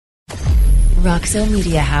Roxo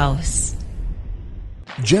Media House.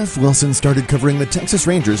 Jeff Wilson started covering the Texas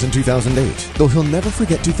Rangers in 2008, though he'll never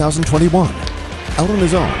forget 2021. Out on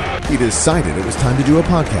his own, he decided it was time to do a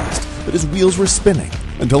podcast, but his wheels were spinning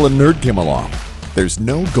until a nerd came along. There's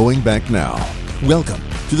no going back now. Welcome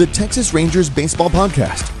to the Texas Rangers Baseball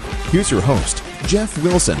Podcast. Here's your host, Jeff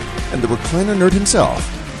Wilson, and the recliner nerd himself,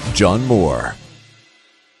 John Moore.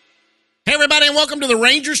 Hey, everybody, and welcome to the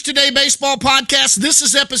Rangers Today Baseball Podcast. This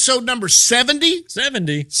is episode number 70.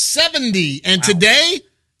 70. And wow. Today,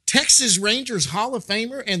 Texas Rangers Hall of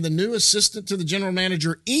Famer and the new assistant to the general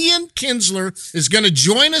manager, Ian Kinsler, is going to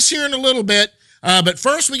join us here in a little bit. But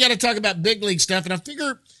first, we got to talk about big league stuff. And I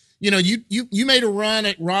figure, you made a run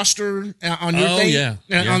at roster on your thing,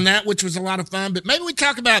 on that, which was a lot of fun. But maybe we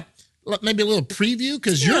talk about maybe a little preview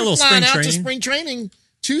because you're flying out to spring training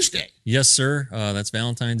Tuesday. Yes, sir. That's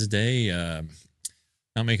Valentine's Day.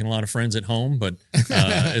 Not making a lot of friends at home, but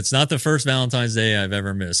it's not the first Valentine's Day I've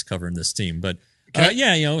ever missed covering this team. But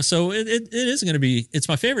so it is going to be. It's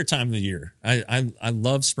my favorite time of the year. I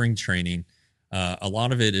love spring training. A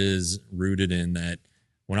lot of it is rooted in that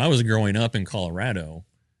when I was growing up in Colorado,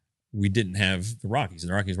 we didn't have the Rockies.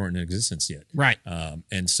 The Rockies weren't in existence yet, right?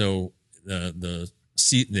 And so the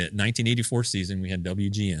 1984 season we had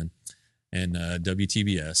WGN. And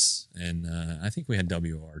WTBS, and I think we had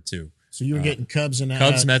WR too. So you were getting Cubs and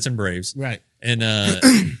Mets, and Braves, right? And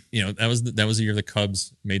that was the year the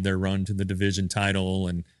Cubs made their run to the division title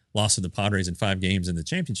and lost to the Padres in 5 games in the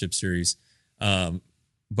championship series.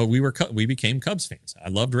 But we became Cubs fans. I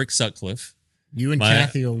loved Rick Sutcliffe. You and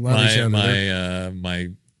Kathy will love each other.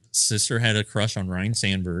 My sister had a crush on Ryan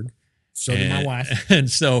Sandberg. So did my wife. And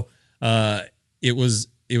so it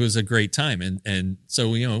was a great time. And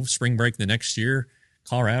so, spring break the next year,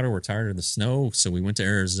 Colorado, we're tired of the snow. So we went to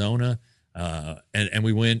Arizona and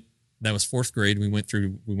we went, that was 4th grade. We went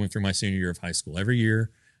through my senior year of high school every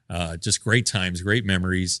year. Just great times, great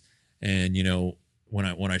memories. And,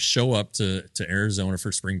 when I show up to Arizona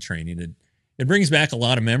for spring training, it brings back a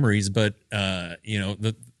lot of memories, but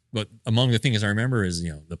but among the things I remember is,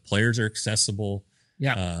 the players are accessible.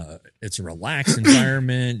 Yeah. It's a relaxed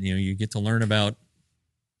environment. You get to learn about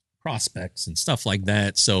prospects and stuff like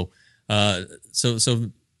that. So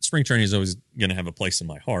spring training is always going to have a place in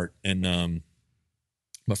my heart. And,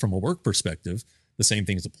 but from a work perspective, the same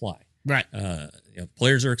things apply. Right.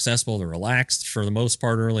 Players are accessible. They're relaxed for the most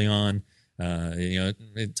part early on.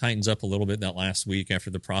 It tightens up a little bit that last week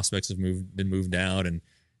after the prospects have been moved out. And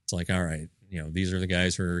it's like, all right, these are the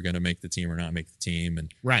guys who are going to make the team or not make the team.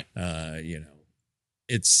 And, right.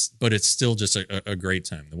 But it's still just a great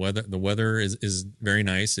time. The weather is very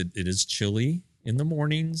nice. It is chilly in the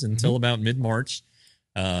mornings until about mid-March.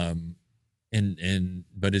 But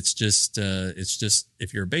it's just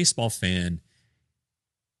if you're a baseball fan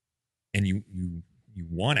and you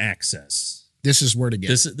want access, this is where to get.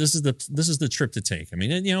 This is the trip to take. I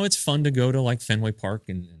mean, it's fun to go to like Fenway Park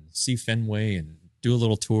and see Fenway and do a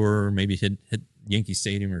little tour, maybe hit Yankee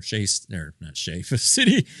Stadium or Citi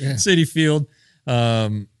Field.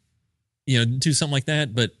 Do something like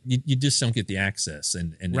that, but you just don't get the access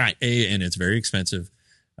and right. And it's very expensive.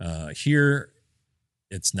 Here,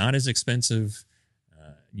 it's not as expensive.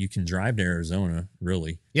 You can drive to Arizona,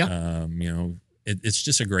 really. Yeah. It's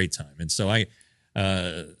just a great time. And so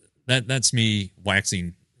that's me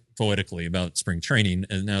waxing poetically about spring training.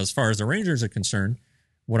 And now, as far as the Rangers are concerned,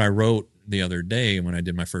 what I wrote the other day when I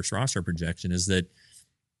did my first roster projection is that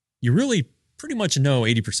you really pretty much know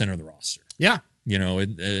 80% of the roster. Yeah.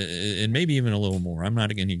 And maybe even a little more. I'm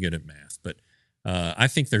not any good at math, but I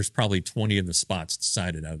think there's probably 20 of the spots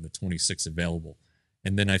decided out of the 26 available.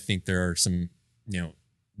 And then I think there are some, the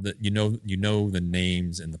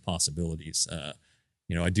names and the possibilities.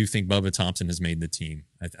 I do think Bubba Thompson has made the team.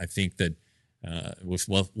 I think that with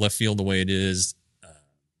left field the way it is,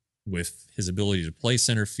 with his ability to play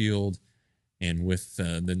center field, and with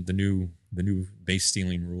the new base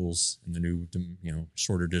stealing rules and the new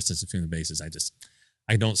shorter distance between the bases,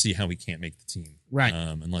 I don't see how he can't make the team, right?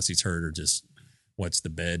 Unless he's hurt or just wets the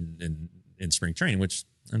bed in spring training, which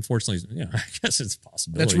unfortunately, I guess it's a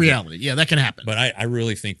possibility. That's reality. Yeah, that can happen. But I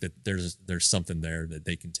really think that there's something there that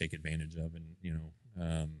they can take advantage of, and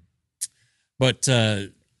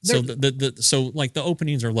so like the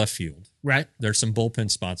openings are left field. Right. There's some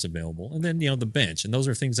bullpen spots available. And then, the bench. And those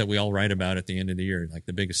are things that we all write about at the end of the year. Like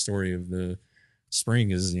the biggest story of the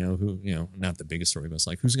spring is, not the biggest story, but it's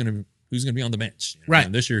like who's gonna be on the bench. Right.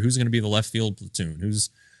 And this year, who's gonna be the left field platoon? Who's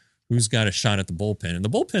got a shot at the bullpen? And the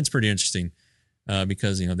bullpen's pretty interesting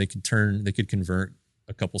because they could convert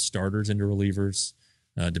a couple starters into relievers,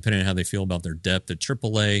 depending on how they feel about their depth at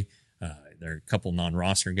AAA. There are a couple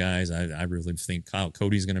non-roster guys. I really think Kyle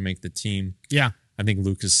Cody's going to make the team. Yeah. I think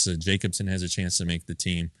Lucas Jacobson has a chance to make the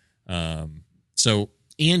team. So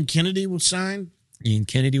Ian Kennedy was signed. Ian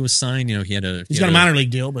Kennedy was signed. You know, He's got a minor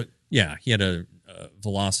league deal, but yeah, he had a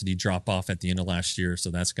velocity drop off at the end of last year,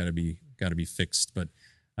 so that's got to be fixed. But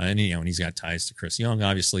and you know, and he's got ties to Chris Young,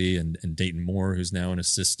 obviously, and Dayton Moore, who's now an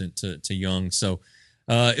assistant to Young. So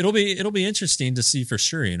it'll be interesting to see for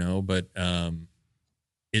sure. You know, but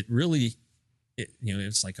it really, you know,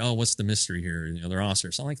 it's like, oh, what's the mystery here? You know, their roster.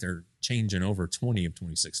 It's not like they're changing over 20 of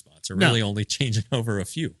 26 spots. They're really only changing over a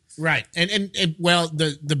few. Right. And well,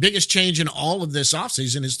 the biggest change in all of this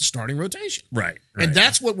offseason is the starting rotation. Right. And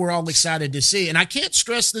that's what we're all excited to see. And I can't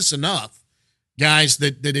stress this enough, guys,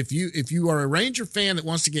 that if you are a Ranger fan that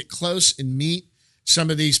wants to get close and meet some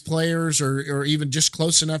of these players or even just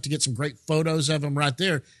close enough to get some great photos of them right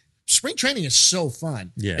there, spring training is so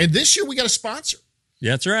fun. Yeah. And this year we got a sponsor.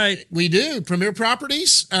 Yeah, that's right. We do. Premier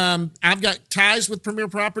Properties. I've got ties with Premier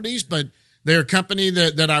Properties, but they're a company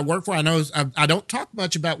that I work for. I know I don't talk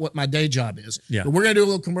much about what my day job is. Yeah. But we're going to do a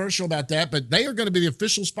little commercial about that. But they are going to be the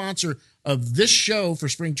official sponsor of this show for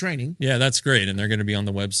spring training. Yeah, that's great. And they're going to be on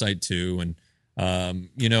the website too. And,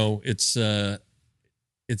 you know, it's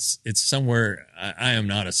somewhere. I am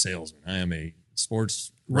not a salesman. I am a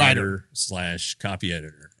sports writer / copy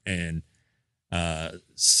editor. And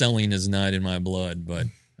selling is not in my blood, but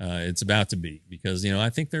it's about to be, because, you know, I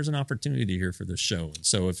think there's an opportunity here for this show. And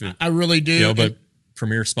so if I really do, you know, but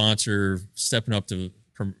Premier sponsor stepping up to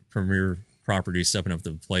Premier Property, stepping up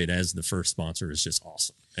to the plate as the first sponsor is just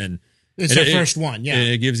awesome. And it's the first one. Yeah.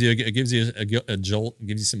 It gives you a jolt, it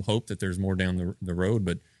gives you some hope that there's more down the road.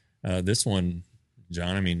 But this one,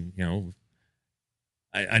 John, I mean, you know,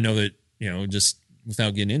 I know that, you know, just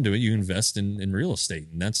without getting into it, you invest in real estate,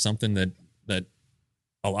 and that's something that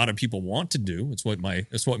a lot of people want to do. It's what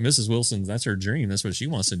Mrs. Wilson's, that's her dream. That's what she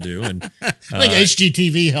wants to do. And I think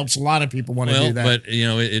HGTV helps a lot of people want to do that. But you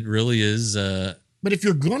know, it really is. But if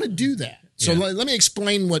you're going to do that, so let me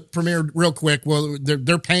explain what Premier real quick. Well,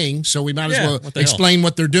 they're paying, so we might as well explain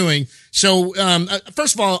what they're doing. So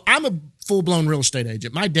first of all, I'm a full-blown real estate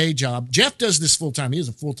agent. My day job, Jeff does this full-time. He is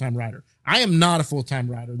a full-time writer. I am not a full-time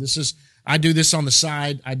writer. I do this on the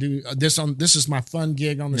side. I do this is my fun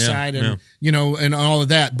gig on the side, and you know, and all of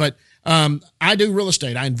that. But I do real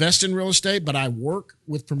estate. I invest in real estate, but I work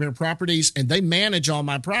with Premier Properties, and they manage all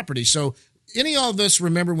my properties. So any of us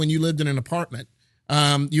remember when you lived in an apartment,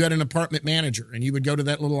 you had an apartment manager, and you would go to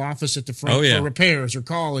that little office at the front for repairs or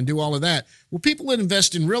call and do all of that. Well, people that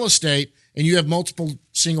invest in real estate, and you have multiple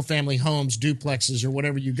single-family homes, duplexes, or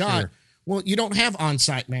whatever you got. Sure. Well, you don't have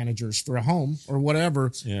on-site managers for a home or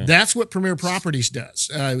whatever. Yeah. That's what Premier Properties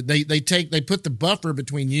does. They put the buffer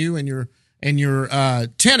between you and your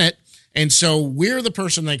tenant, and so we're the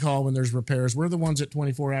person they call when there's repairs. We're the ones at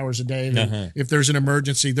 24 hours a day. If there's an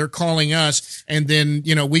emergency, they're calling us, and then,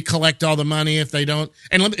 you know, we collect all the money if they don't.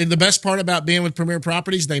 And the best part about being with Premier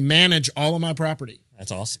Properties, they manage all of my property.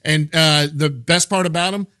 That's awesome. And the best part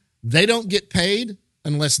about them, they don't get paid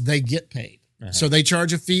unless they get paid. So they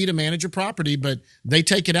charge a fee to manage a property, but they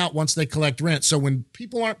take it out once they collect rent. So when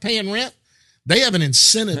people aren't paying rent, they have an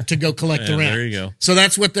incentive to go collect the rent. There you go. So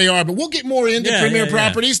that's what they are. But we'll get more into Premier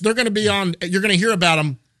Properties. They're going to be on. You're going to hear about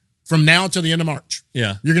them from now till the end of March.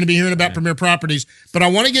 Yeah. You're going to be hearing about Premier Properties. But I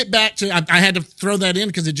want to get back to, I had to throw that in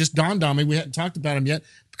because it just dawned on me. We hadn't talked about them yet,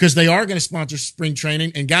 because they are going to sponsor spring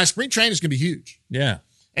training. And guys, spring training is going to be huge. Yeah.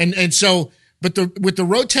 And so, but with the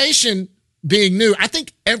rotation being new, I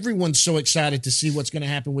think everyone's so excited to see what's going to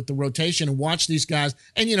happen with the rotation and watch these guys.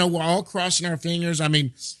 And, you know, we're all crossing our fingers. I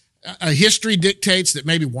mean, history dictates that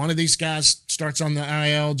maybe one of these guys starts on the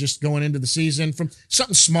IL just going into the season from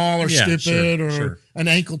something small or stupid or an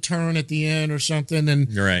ankle turn at the end or something. And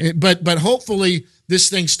you're right. But hopefully this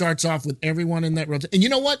thing starts off with everyone in that rotation. And you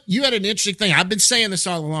know what? You had an interesting thing. I've been saying this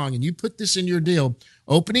all along, and you put this in your deal.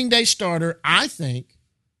 Opening day starter, I think,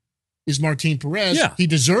 is Martin Perez. Yeah. He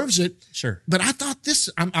deserves it. Sure. But I thought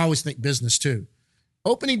I always think business too.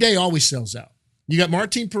 Opening day always sells out. You got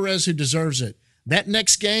Martin Perez, who deserves it. That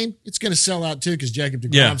next game, it's going to sell out too, because Jacob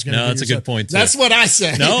DeGrom's going to. No, that's a good point too. That's what I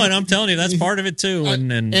say. No, and I'm telling you, that's part of it too.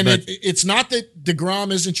 It's not that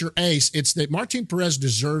DeGrom isn't your ace; it's that Martin Perez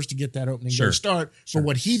deserves to get that opening day start for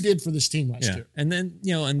what he did for this team last year. And then,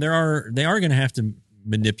 you know, and they are going to have to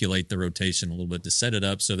manipulate the rotation a little bit to set it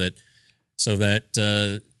up so that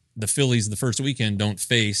the Phillies the first weekend don't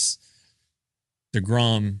face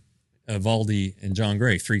DeGrom, Eovaldi, and John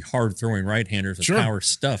Gray, three hard-throwing right-handers with power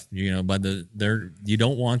stuff. You know, you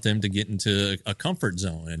don't want them to get into a comfort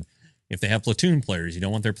zone, and if they have platoon players, you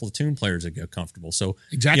don't want their platoon players to get comfortable. So,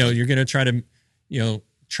 you know, you're going to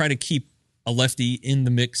try to keep a lefty in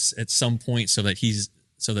the mix at some point so that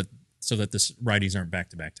the righties aren't back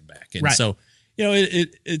to back to back. And so,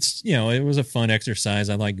 it's it was a fun exercise.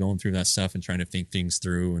 I like going through that stuff and trying to think things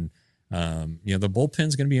through. And the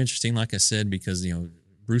bullpen's going to be interesting, like I said, because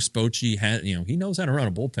Bruce Bochy he knows how to run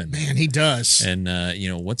a bullpen. Man, he does. And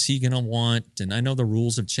what's he going to want? And I know the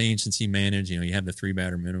rules have changed since he managed. You have the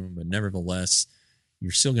 3-batter minimum, but nevertheless,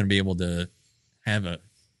 you're still going to be able to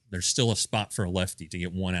there's still a spot for a lefty to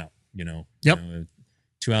get one out. Yep.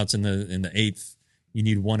 2 outs in the 8th. You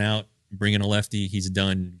need 1 out. Bring in a lefty. He's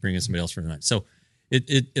done. Bring in somebody else for the night. So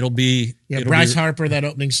it'll be. Yeah, Bryce Harper, that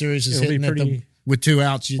opening series is hitting with 2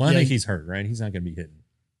 outs. Well, I think he's hurt, right? He's not going to be hitting.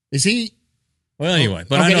 Is he? Well, anyway,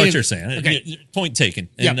 but I know what you're saying. Okay. Point taken.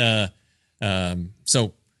 And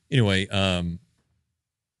so anyway,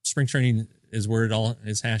 spring training is where it all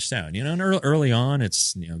is hashed out. And early on,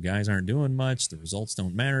 it's guys aren't doing much. The results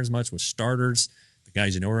don't matter as much with starters. The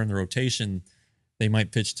guys are in the rotation. They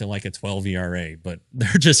might pitch to like a 12 ERA, but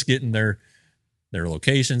they're just getting their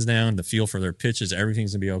locations down, the feel for their pitches.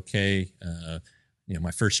 Everything's gonna be okay.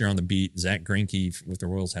 My first year on the beat, Zach Greinke with the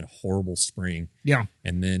Royals had a horrible spring. Yeah,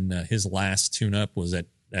 and then his last tune-up was at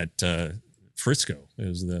Frisco. It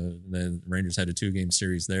was the Rangers had a 2-game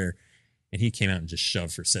series there, and he came out and just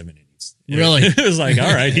shoved for 7 innings. Really, it was like,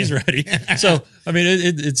 all right, he's ready. So I mean,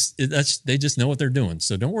 that's they just know what they're doing.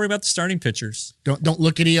 So don't worry about the starting pitchers. Don't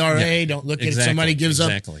look at ERA. Yeah, don't look at somebody gives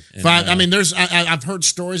up 5. I mean, I've heard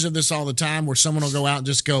stories of this all the time where someone will go out and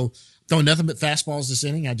just go throw nothing but fastballs this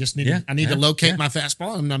inning. I just need to locate my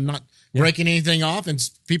fastball, and I'm not breaking anything off, and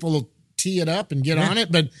people will tee it up and get on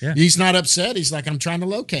it, but he's not upset. He's like, I'm trying to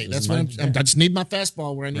locate. That's what I just need my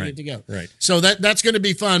fastball where I need it to go. Right. So that's going to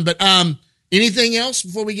be fun. But anything else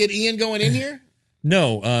before we get Ian going in here?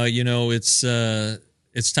 No. It's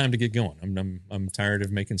time to get going. I'm tired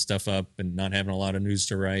of making stuff up and not having a lot of news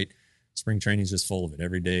to write. Spring training is just full of it.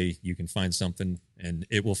 Every day you can find something, and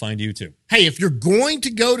it will find you too. Hey, if you're going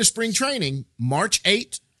to go to spring training, March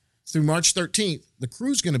 8th through March 13th, the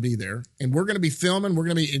crew's going to be there, and we're going to be filming. We're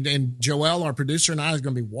going to be, and Joel, our producer, and I is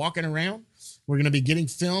going to be walking around. We're going to be getting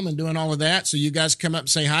film and doing all of that. So you guys come up and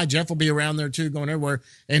say hi. Jeff will be around there too, going everywhere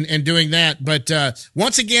and doing that. But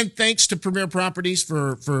once again, thanks to Premier Properties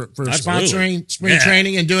for sponsoring spring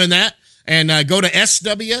training and doing that. And go to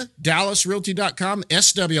SW,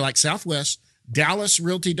 SW like Southwest,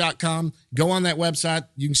 DallasRealty.com. Go on that website.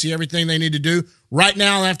 You can see everything they need to do. Right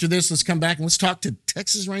now, after this, let's come back and let's talk to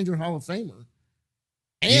Texas Ranger Hall of Famer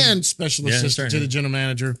and special assistant to the general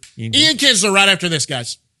manager, Ian Kinsler, right after this,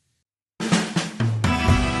 guys.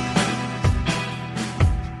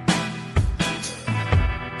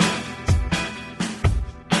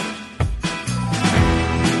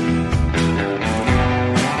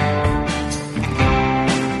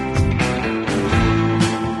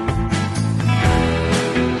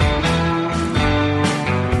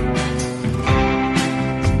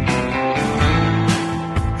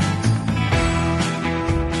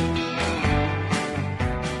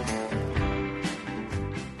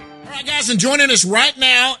 And joining us right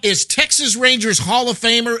now is Texas Rangers Hall of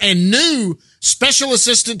Famer and new special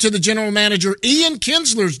assistant to the general manager, Ian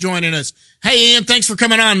Kinsler's joining us. Hey, Ian, thanks for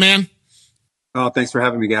coming on, man. Oh, thanks for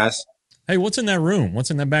having me, guys. Hey, what's in that room? What's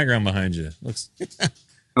in that background behind you? Looks.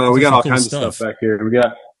 We got all kinds of stuff back here. We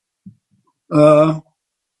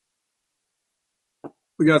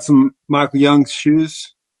got some Michael Young's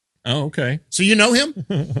shoes. Oh, okay. So you know him?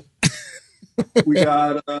 We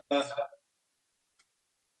got.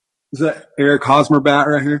 Is that Eric Hosmer bat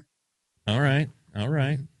right here? All right.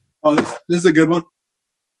 Oh, this is a good one.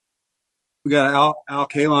 We got Al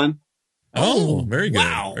Kaline. Oh, very good.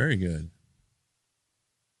 Wow. Very good.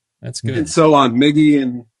 That's good. And so on Miggy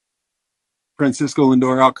and Francisco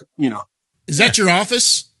Lindor. Is that your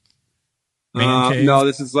office? No,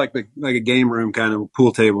 this is like a game room kind of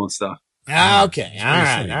pool table and stuff. Okay. All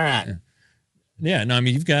right. Yeah. No, I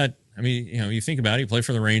mean, you think about it. You play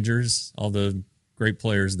for the Rangers, all the great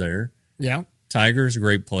players there. Yeah. Tigers,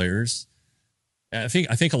 great players. I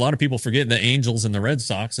think a lot of people forget the Angels and the Red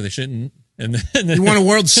Sox, so they shouldn't. And then you won a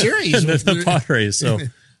World Series with the Padres. So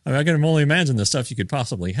I can only imagine the stuff you could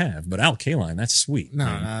possibly have. But Al Kaline, that's sweet. No,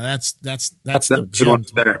 that's the good one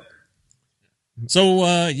there.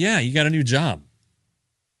 So you got a new job.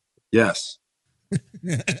 Yes.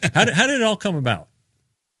 How did it all come about?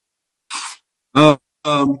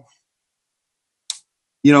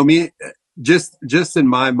 Me. Just in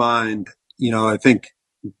my mind, I think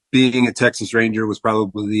being a Texas Ranger was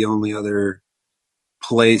probably the only other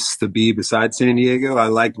place to be besides San Diego. I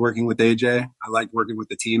liked working with AJ. I liked working with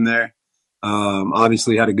the team there.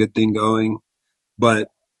 Obviously had a good thing going, but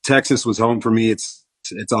Texas was home for me. It's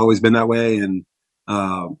It's always been that way. And,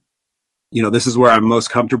 this is where I'm most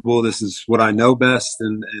comfortable. This is what I know best.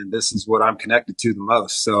 And this is what I'm connected to the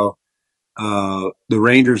most. So, the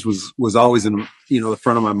Rangers was always in, the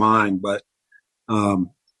front of my mind, but,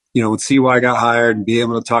 when CY got hired and be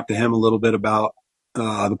able to talk to him a little bit about,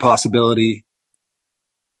 the possibility,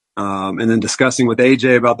 and then discussing with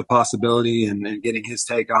AJ about the possibility and getting his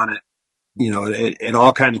take on it, it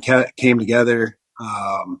all kind of came together,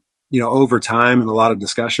 over time and a lot of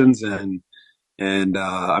discussions, and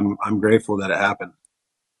I'm grateful that it happened.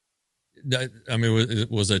 I mean,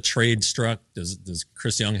 was a trade struck? Does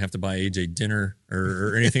Chris Young have to buy AJ dinner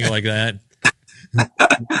or anything like that?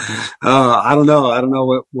 I don't know. I don't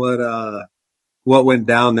know what went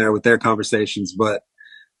down there with their conversations, but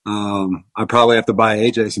I probably have to buy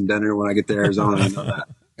AJ some dinner when I get to Arizona. I know that.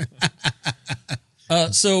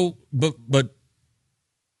 But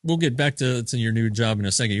we'll get back to your new job in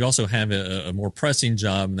a second. You also have a more pressing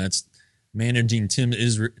job, and that's managing Team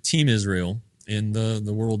Israel in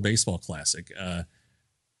the World Baseball Classic.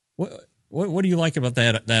 What do you like about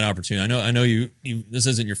that opportunity? I know you this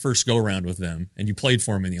isn't your first go around with them, and you played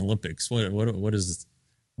for them in the Olympics. What has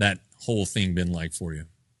that whole thing been like for you?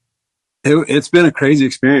 It's been a crazy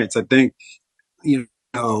experience. I think,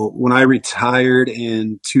 when I retired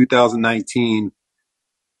in 2019,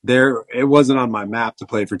 it wasn't on my map to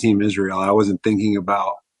play for Team Israel. I wasn't thinking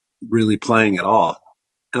about really playing at all.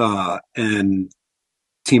 And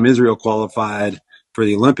Team Israel qualified for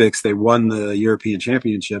the Olympics. They won the European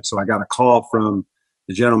Championship. So I got a call from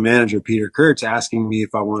the general manager, Peter Kurtz, asking me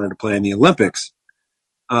if I wanted to play in the Olympics.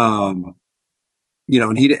 And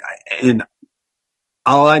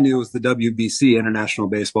all I knew was the WBC, International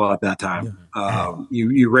Baseball, at that time.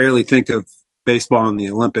 You rarely think of baseball in the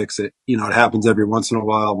Olympics. It happens every once in a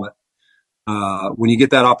while, but when you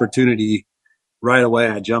get that opportunity, right away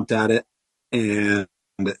I jumped at it. And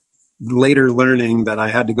later learning that I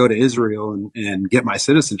had to go to Israel and get my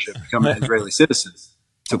citizenship, become an Israeli citizen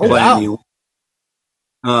to play in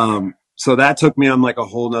the so that took me on like a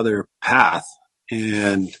whole nother path.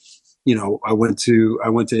 And, I went to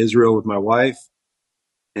Israel with my wife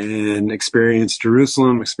and experienced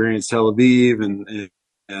Jerusalem, experienced Tel Aviv,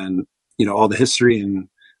 and all the history and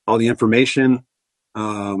all the information,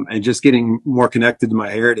 and just getting more connected to my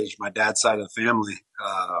heritage, my dad's side of the family.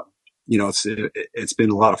 It's been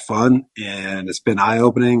a lot of fun, and it's been eye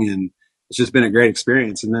opening, and it's just been a great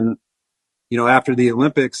experience. And then, after the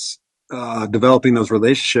Olympics, developing those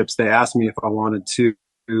relationships, they asked me if I wanted to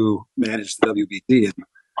manage the WBC, and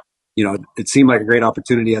it seemed like a great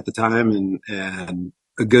opportunity at the time, and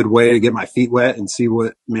a good way to get my feet wet and see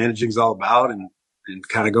what managing is all about, and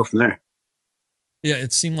kind of go from there. Yeah,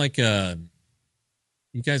 it seemed like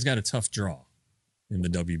you guys got a tough draw in the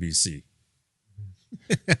WBC.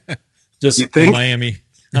 Just you think? Miami.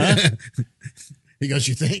 Huh? He goes,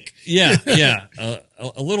 you think? Yeah.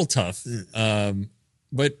 A little tough.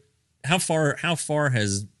 But how far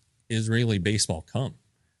has Israeli baseball come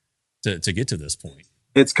to get to this point?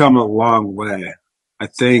 It's come a long way. I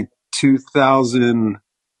think 2000.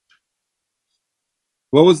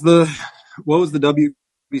 What was the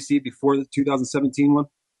WBC before the 2017 one?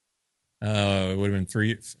 It would have been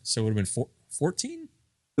 3. So it would have been 14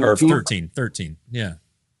 or 13. Yeah.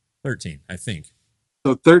 13, I think.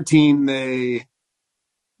 So 13, they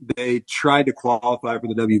tried to qualify for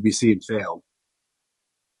the WBC and failed.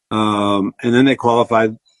 And then they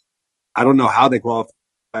qualified. I don't know how they qualified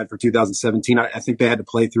for 2017. I think they had to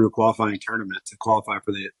play through a qualifying tournament to qualify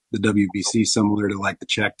for the WBC, similar to like the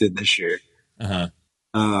Czech did this year. Uh-huh.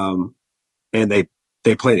 And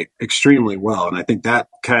they played it extremely well. And I think that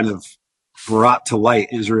kind of brought to light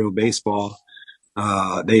Israel baseball.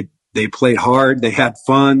 They played hard. They had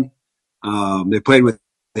fun. They played with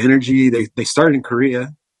energy. They started in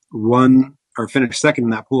Korea, won or finished second in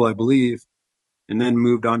that pool, I believe, and then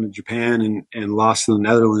moved on to Japan and lost to the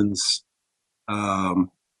Netherlands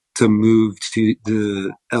to move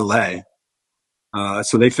to LA.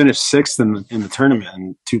 So they finished sixth in the tournament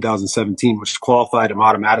in 2017, which qualified them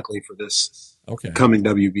automatically for this coming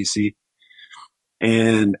WBC.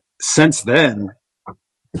 And since then,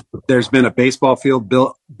 there's been a baseball field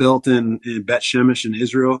built in Bet Shemesh in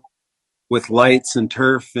Israel with lights and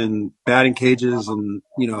turf and batting cages and,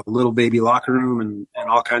 a little baby locker room and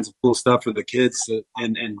all kinds of cool stuff for the kids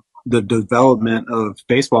and the development of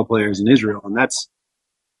baseball players in Israel. And that's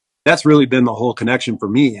really been the whole connection for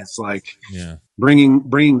me. It's like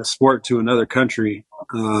bringing the sport to another country,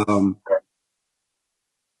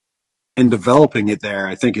 and developing it there,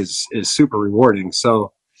 I think is super rewarding.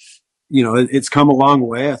 So, it's come a long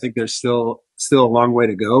way. I think there's still a long way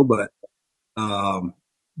to go, but,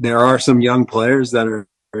 there are some young players that are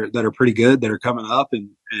pretty good that are coming up,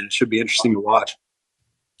 and it should be interesting to watch.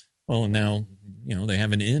 Well, and now, they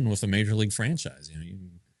have an in with a major league franchise. You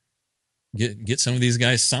can get some of these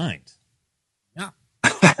guys signed. Yeah.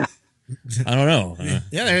 I don't know.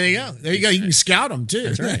 Yeah, there you go. There you go. You can scout them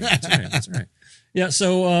too. That's right. Yeah.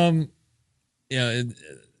 So,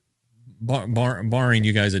 barring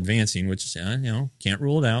you guys advancing, which can't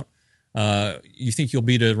rule it out. You think you'll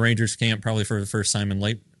be to Rangers camp probably for the first time in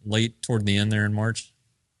late toward the end there in March?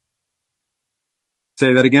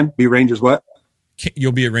 Say that again. Be Rangers what?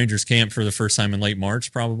 You'll be at Rangers camp for the first time in late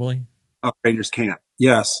March, probably. Oh, Rangers camp.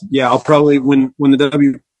 Yes. Yeah. I'll probably when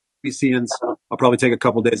the WBC ends, I'll probably take a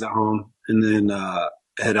couple days at home and then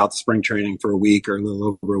head out to spring training for a week or a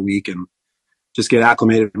little over a week and just get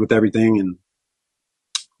acclimated with everything and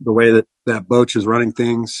the way that Boch is running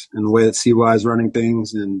things and the way that CY is running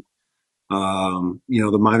things and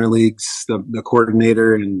the minor leagues, the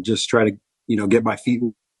coordinator, and just try to get my feet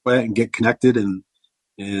wet and get connected and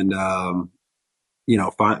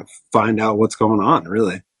find out what's going on,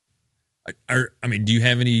 really. Do you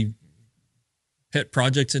have any pet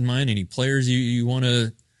projects in mind? Any players you want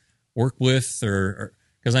to work with, or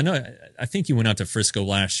because I think you went out to Frisco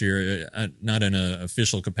last year, not in an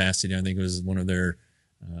official capacity. I think it was one of their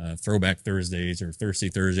Throwback Thursdays or Thirsty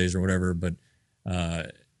Thursdays or whatever. But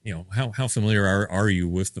how familiar are you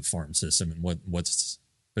with the farm system and what's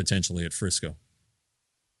potentially at Frisco?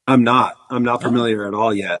 I'm not familiar at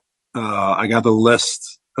all yet. I got the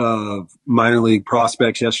list of minor league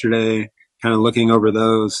prospects yesterday, kind of looking over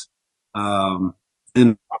those. And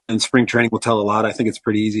spring training will tell a lot. I think it's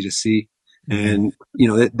pretty easy to see. And,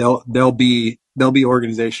 they'll be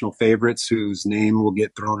organizational favorites whose name will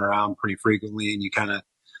get thrown around pretty frequently. And you kind of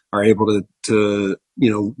are able to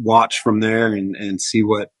watch from there and see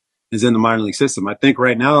what is in the minor league system. I think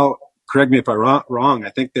right now, correct me if I'm wrong, I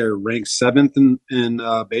think they're ranked 7th in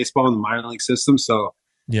baseball in the minor league system. So,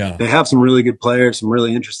 yeah, they have some really good players, some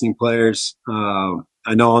really interesting players.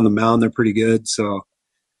 I know on the mound they're pretty good. So,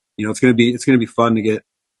 it's going to be fun to get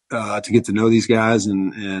to know these guys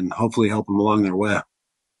and hopefully help them along their way.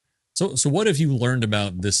 So what have you learned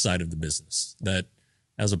about this side of the business that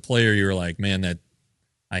as a player you're like, man, that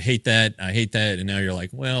I hate that, and now you're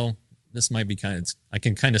like, well, this might be I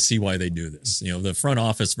can kind of see why they do this. The front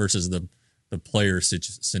office versus the player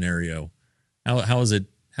scenario. How is it?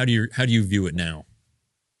 How do you view it now?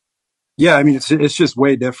 Yeah, it's just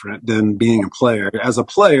way different than being a player. As a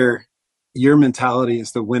player, your mentality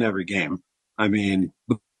is to win every game. The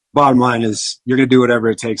bottom line is you're going to do whatever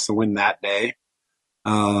it takes to win that day.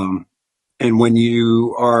 And when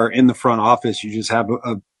you are in the front office, you just have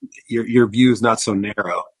your view is not so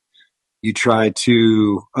narrow. You try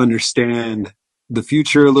to understand the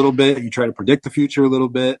future a little bit. You try to predict the future a little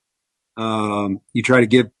bit. You try to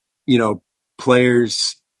give,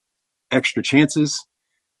 players extra chances.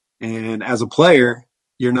 And as a player,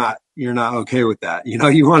 you're not okay with that.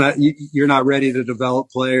 You're not ready to develop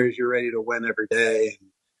players. You're ready to win every day.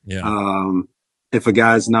 Yeah. If a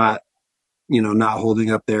guy's not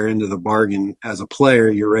holding up their end of the bargain as a player,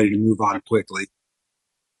 you're ready to move on quickly.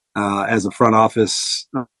 As a front office,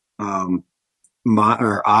 eyes,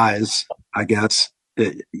 I guess,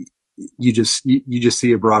 you just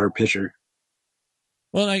see a broader picture.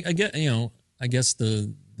 Well, I guess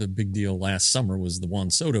the big deal last summer was the Juan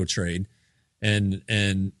Soto trade, and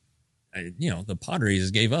the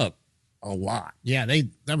Padres gave up a lot. Yeah,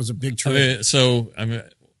 that was a big trade.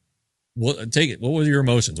 What were your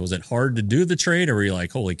emotions? Was it hard to do the trade, or were you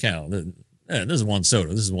like, holy cow, this is Juan Soto,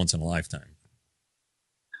 this is once in a lifetime?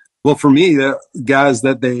 Well, for me, the guys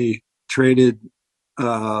that they traded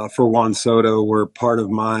for Juan Soto were part of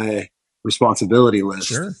my responsibility list.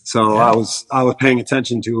 Sure. So yeah. I was paying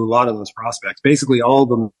attention to a lot of those prospects, basically all of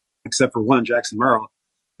them except for one, Jackson Merrill,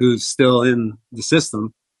 who's still in the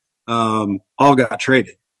system, all got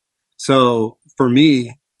traded. So for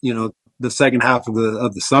me, the second half of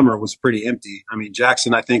the summer was pretty empty.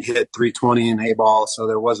 Jackson, I think, hit 320 in A-ball, so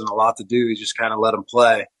there wasn't a lot to do. You just kind of let him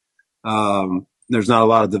play. There's not a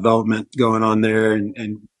lot of development going on there,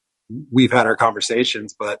 and we've had our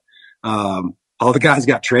conversations, but all the guys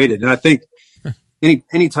got traded. And I think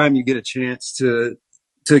anytime you get a chance to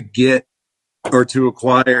get or to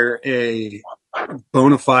acquire a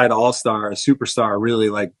bona fide all-star, a superstar, really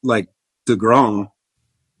like DeGrom,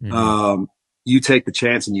 mm-hmm. You take the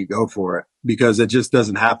chance and you go for it because it just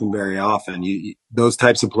doesn't happen very often. Those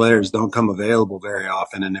types of players don't come available very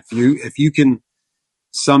often. And if you can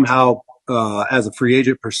somehow, as a free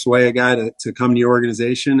agent, persuade a guy to come to your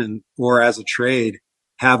organization or as a trade,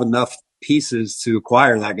 have enough pieces to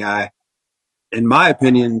acquire that guy, in my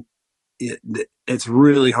opinion, it's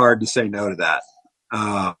really hard to say no to that.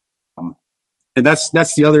 And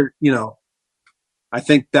that's the other, I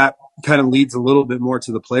think that kind of leads a little bit more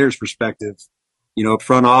to the player's perspective.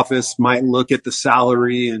 Front office might look at the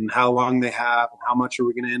salary and how long they have and how much are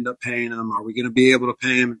we going to end up paying him? Are we going to be able to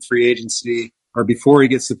pay him in free agency, or before he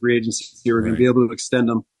gets to free agency, we're going to be able to extend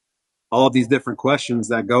him? All of these different questions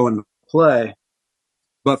that go into play.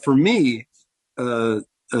 But for me, a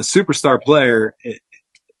superstar player,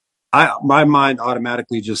 my mind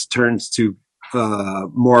automatically just turns to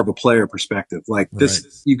more of a player perspective. Like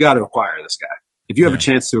this, you got to acquire this guy. If you have a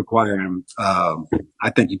chance to acquire him,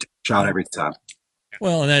 I think you take a shot every time.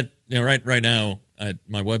 Well, and that right now at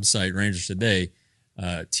my website, Rangers Today,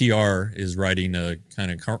 TR is writing a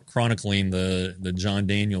kind of chronicling the John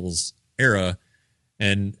Daniels era,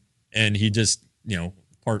 and he just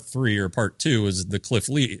part 3 or part 2 is the Cliff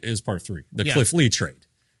Lee is part 3, Cliff Lee trade,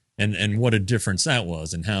 and what a difference that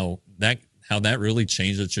was, and how that really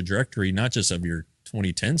changed the trajectory not just of your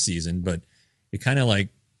 2010 season, but it kind of like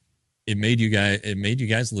it made you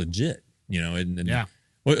guys legit,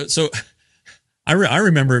 So I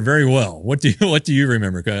remember it very well. What do you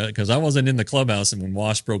remember? Because I wasn't in the clubhouse and when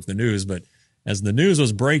Wash broke the news, but as the news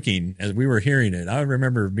was breaking, as we were hearing it, I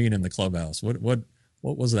remember being in the clubhouse. What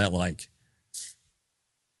was that like?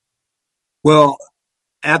 Well,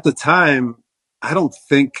 at the time, I don't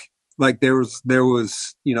think like there was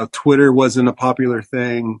Twitter wasn't a popular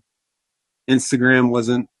thing. Instagram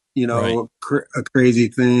wasn't a crazy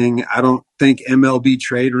thing. I don't think MLB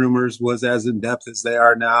trade rumors was as in depth as they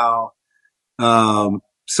are now.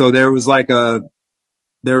 So there was like an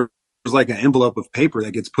envelope of paper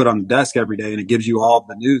that gets put on the desk every day, and it gives you all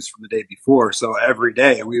the news from the day before. So every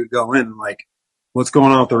day we would go in like, what's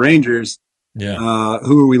going on with the Rangers? Yeah.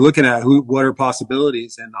 Who are we looking at? What are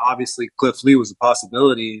possibilities? And obviously Cliff Lee was a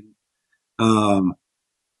possibility.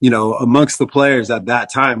 Amongst the players at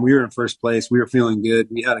that time, we were in first place. We were feeling good.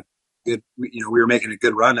 We had we were making a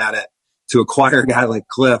good run at it. To acquire a guy like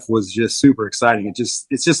Cliff was just super exciting. It's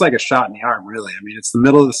just like a shot in the arm, really. I mean, it's the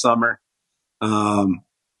middle of the summer.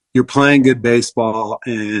 You're playing good baseball,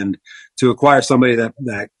 and to acquire somebody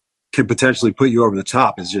that can potentially put you over the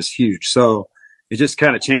top is just huge. So it just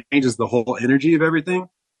kind of changes the whole energy of everything,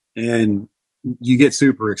 and you get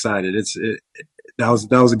super excited. That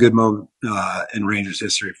was a good moment in Rangers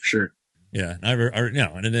history for sure. Yeah,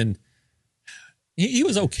 and then he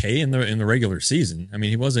was okay in the regular season. I mean,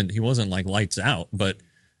 he wasn't like lights out, but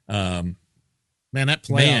that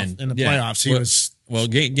playoff in the playoffs, he was. Well,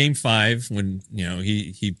 game 5 when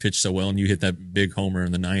he pitched so well, and you hit that big homer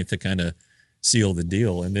in the 9th to kind of seal the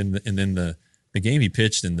deal, and then the game he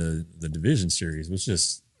pitched in the division series was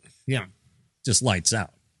just lights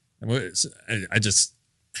out. I just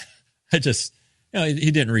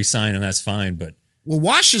he didn't re-sign, and that's fine. But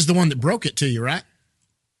Wash is the one that broke it to you, right?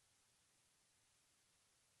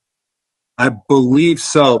 I believe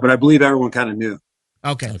so, but I believe everyone kind of knew.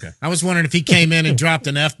 Okay. I was wondering if he came in and dropped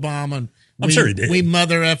an F-bomb, and I'm sure he did. We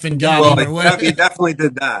mother effing got him. He definitely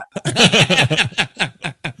did that.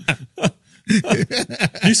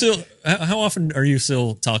 You still? How often are you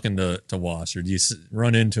still talking to Wash, or do you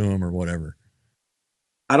run into him or whatever?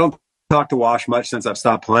 I don't talk to Wash much since I've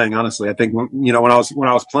stopped playing. Honestly, I think when I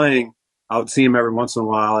was playing, I would see him every once in a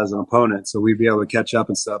while as an opponent, so we'd be able to catch up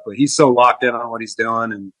and stuff. But he's so locked in on what he's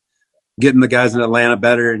doing and getting the guys in Atlanta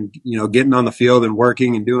better, and getting on the field and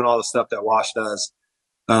working and doing all the stuff that Wash does.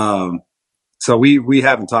 So we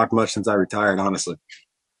haven't talked much since I retired, honestly.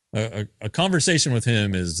 A conversation with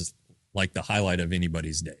him is like the highlight of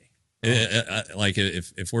anybody's day. Like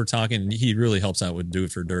if we're talking, he really helps out with Do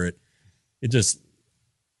It for Dirt. It just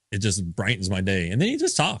brightens my day. And then he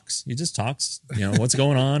just talks. What's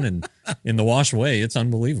going on, and in the Wash way, it's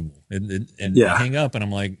unbelievable. I hang up and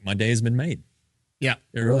I'm like, my day's been made. Yeah,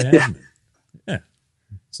 it really has been. Yeah.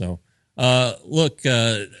 So, look,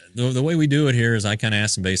 the way we do it here is I kind of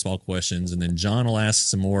ask some baseball questions, and then John will ask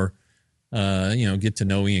some more, get to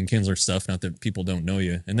know Ian Kinsler stuff. Not that people don't know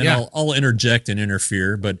you, and then I'll interject and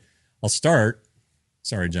interfere. But I'll start.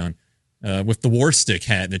 Sorry, John, with the War Stick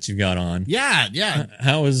hat that you've got on. Yeah.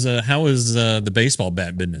 How is the baseball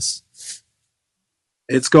bat business?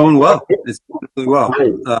 It's going well. It's going really well.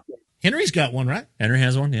 Henry's got one, right? Henry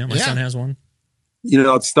has one. Yeah, my son has one.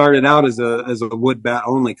 It started out as a wood bat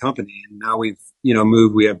only company, and now we've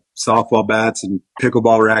moved. We have softball bats and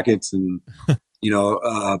pickleball rackets, and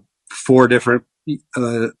 4 different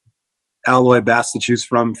alloy bats to choose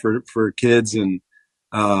from for kids, and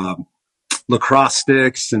lacrosse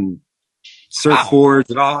sticks and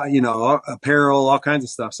surfboards and all apparel, all kinds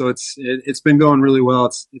of stuff. So it's been going really well.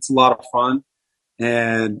 It's a lot of fun,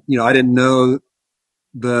 and I didn't know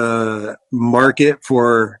the market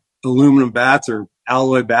for aluminum bats or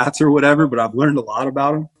alloy bats or whatever, but I've learned a lot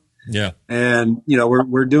about them. Yeah. And, you know,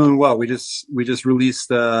 we're doing well. We just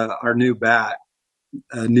released our new bat,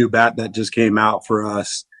 a new bat that just came out for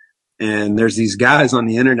us. And there's these guys on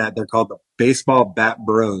the internet. They're called the Baseball Bat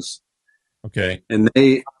Bros. Okay. And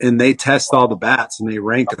they test all the bats and they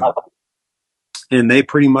rank them. And they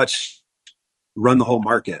pretty much run the whole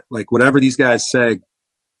market. Like whatever these guys say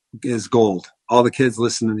is gold. All the kids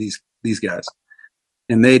listen to these guys.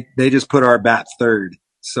 And they just put our bat third.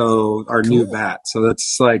 So our new bat. So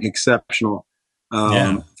that's like exceptional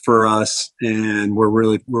for us. And we're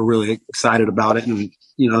really excited about it. And,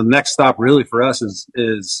 you know, the next stop really for us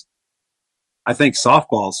is I think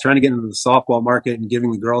softballs, trying to get into the softball market and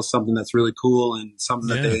giving the girls something that's really cool and something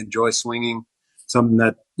that they enjoy swinging, something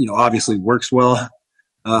that, you know, obviously works well.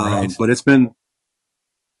 But it's been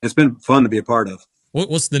fun to be a part of.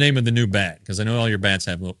 What's the name of the new bat? Because I know all your bats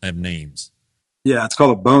have names. Yeah, it's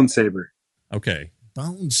called a Bone Saber. Okay.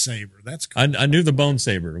 Bone Saber. That's cool. I knew the Bone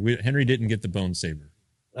Saber. Henry didn't get the Bone Saber.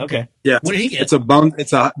 Okay. Yeah. What did he get? It's a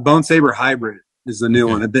Bone Saber hybrid is the new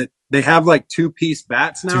one. They have like 2-piece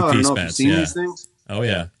bats now. I don't know if you've seen these things. Oh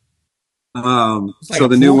yeah. So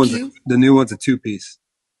the new one's a 2-piece.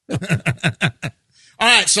 All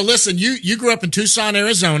right. So listen, you grew up in Tucson,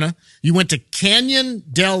 Arizona. You went to Canyon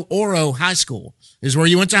del Oro High School is where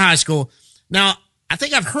you went to high school. Now, I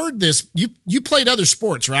think I've heard this. You played other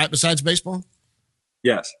sports, right? Besides baseball?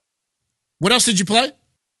 Yes. What else did you play?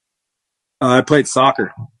 I played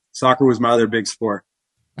soccer. Soccer was my other big sport.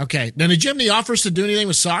 Okay. Now, did you have any offers to do anything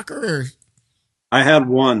with soccer? Or? I had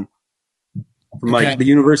one from like the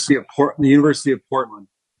University of Portland.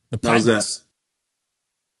 The Pilots.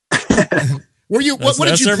 Were you? What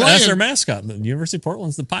did you play? That's their mascot. The University of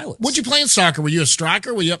Portland's the Pilots. What'd you play in soccer? Were you a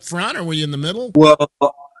striker? Were you up front, or were you in the middle? Well,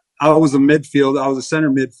 I was a midfield. I was a center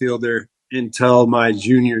midfielder until my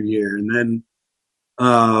junior year, and then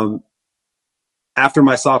after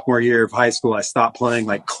my sophomore year of high school, I stopped playing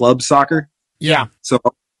like club soccer. Yeah. So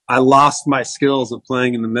I lost my skills of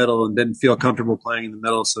playing in the middle and didn't feel comfortable playing in the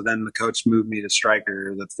middle. So then the coach moved me to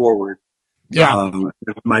striker, the forward. Yeah.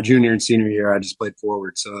 My junior and senior year, I just played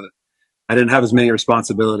forward. So I didn't have as many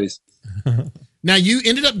responsibilities. Now, you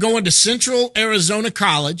ended up going to Central Arizona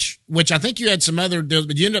College, which I think you had some other deals,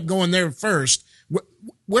 but you ended up going there first.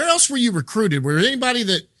 Where else were you recruited? Were there anybody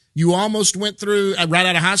that you almost went through right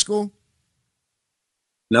out of high school?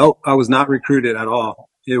 No, I was not recruited at all.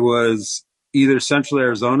 It was either Central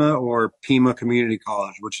Arizona or Pima Community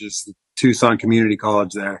College, which is the Tucson Community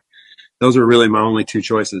College there. Those were really my only two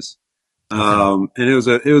choices. And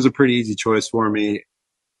it was a pretty easy choice for me.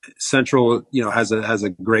 Central, you know, has a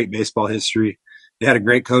great baseball history. They had a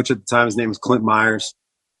great coach at the time. His name was Clint Myers.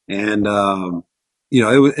 And, you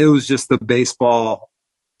know, it was just the baseball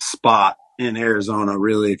spot in Arizona,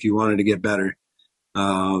 really, if you wanted to get better.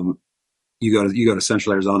 You go to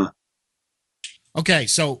Central Arizona. Okay,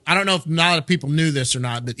 so I don't know if a lot of people knew this or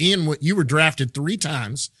not, but Ian, you were drafted 3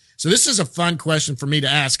 times. So this is a fun question for me to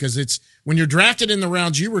ask because it's when you're drafted in the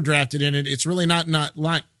rounds you were drafted in, it's really not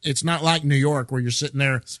like New York where you're sitting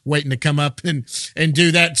there waiting to come up and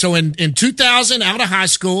do that. So in 2000, out of high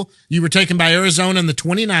school, you were taken by Arizona in the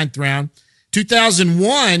 29th round.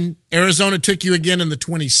 2001, Arizona took you again in the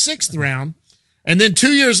 26th round. And then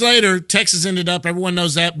 2 years later, Texas ended up, everyone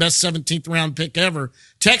knows that, best 17th round pick ever.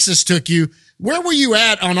 Texas took you. Where were you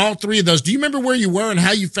at on all 3 of those? Do you remember where you were and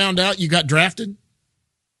how you found out you got drafted?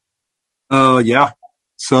 Yeah.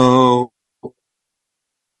 So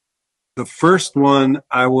the first one,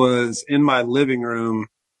 I was in my living room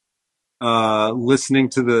listening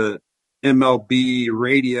to the MLB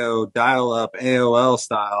radio dial-up AOL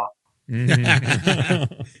style. With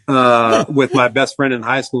my best friend in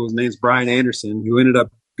high school. His name's Brian Anderson, who ended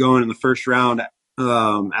up going in the first round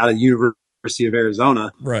out of University of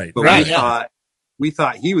Arizona. Right. But we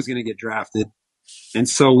thought he was going to get drafted. And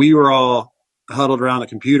so we were all huddled around the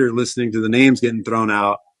computer listening to the names getting thrown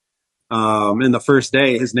out. And the first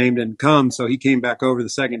day his name didn't come. So he came back over the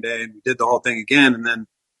second day and we did the whole thing again. And then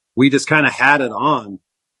we just kind of had it on,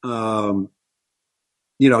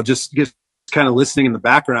 you know, just kind of listening in the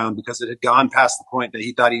background because it had gone past the point that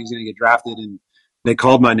he thought he was going to get drafted. And they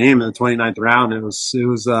called my name in the 29th round. It was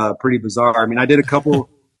pretty bizarre. I mean, I did a couple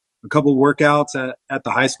workouts at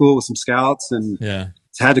the high school with some scouts and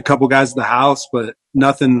had a couple guys at the house, but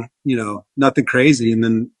nothing crazy. And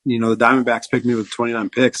then, you know, the Diamondbacks picked me with 29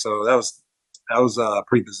 picks. So that was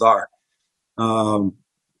pretty bizarre.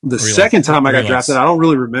 The second time I got drafted, I don't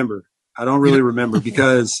really remember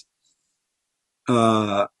because,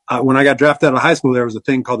 when I got drafted out of high school, there was a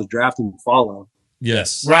thing called the draft and follow.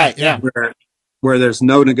 Yes. Right. Yeah. Where where there's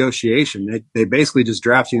no negotiation. They basically just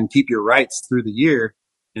draft you and keep your rights through the year.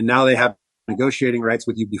 And now they have negotiating rights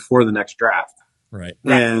with you before the next draft. Right.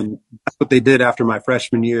 And that's what they did after my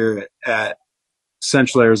freshman year at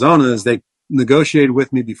Central Arizona is they negotiated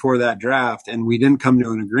with me before that draft, and we didn't come to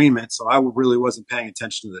an agreement. So I really wasn't paying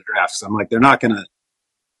attention to the draft. So I'm like, they're not going to,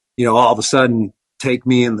 all of a sudden take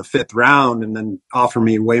me in the 5th round and then offer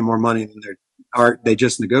me way more money than they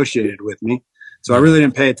just negotiated with me. So I really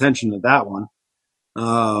didn't pay attention to that one.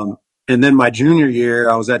 And then my junior year,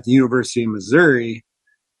 I was at the University of Missouri,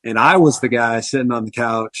 and I was the guy sitting on the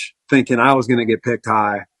couch thinking I was going to get picked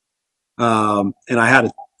high. And I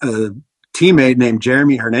had a teammate named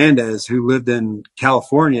Jeremy Hernandez who lived in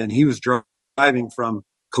California, and he was driving from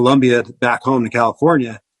Columbia back home to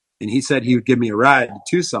California. And he said he would give me a ride to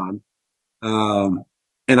Tucson.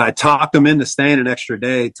 And I talked him into staying an extra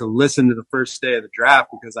day to listen to the first day of the draft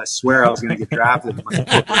because I swear I was going to get drafted in like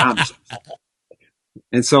 4th round.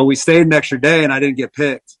 And so we stayed an extra day and I didn't get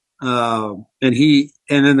picked. And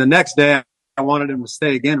then the next day I wanted him to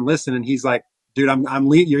stay again and listen. And he's like, dude,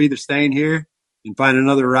 you're either staying here and find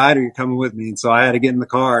another ride or you're coming with me. And so I had to get in the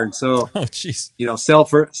car. And so,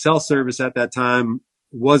 cell service at that time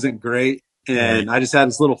wasn't great. And I just had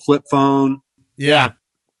this little flip phone. Yeah.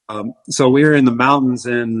 So we were in the mountains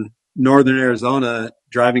in northern Arizona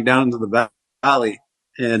driving down into the valley.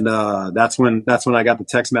 And, that's when I got the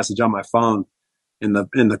text message on my phone in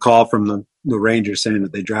the call from the Rangers saying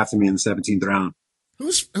that they drafted me in the 17th round.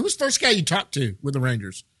 Who's the first guy you talked to with the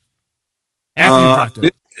Rangers? After you talked to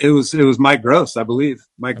him? It was Mike Gross, I believe.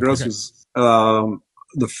 Mike Gross was,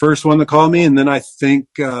 the first one to call me. And then I think,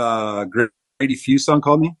 Grady Fuson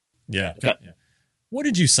called me. Yeah. Okay. Yeah. What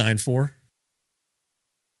did you sign for?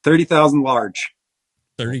 30,000 large.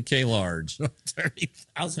 30K large.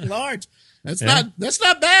 30,000 large. That's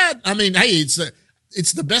not bad. I mean, hey, it's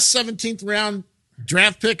the best 17th round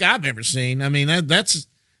draft pick I've ever seen. I mean, that's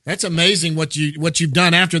amazing what you've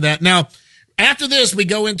done after that. Now, after this, we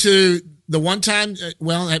go into the one time.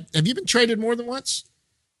 Well, have you been traded more than once,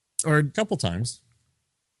 or a couple times?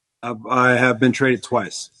 I have been traded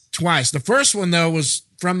twice. Twice. The first one though was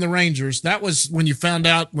from the Rangers. That was when you found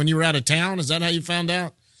out when you were out of town. Is that how you found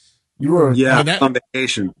out? You were on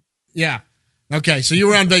vacation. Yeah. Okay, so you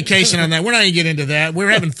were on vacation on that. We're not going to get into that. We're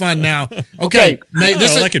having fun now. Okay.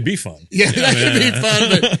 That could be fun. Yeah, that could be fun.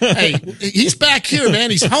 But hey, he's back here, man.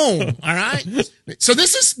 He's home. All right. So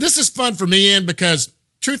this is fun for me, because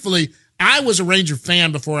truthfully, I was a Ranger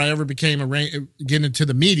fan before I ever became get into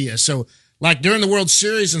the media. So like during the World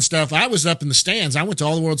Series and stuff, I was up in the stands. I went to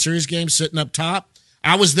all the World Series games, sitting up top.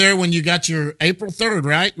 I was there when you got your April 3rd,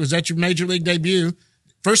 right? Was that your major league debut?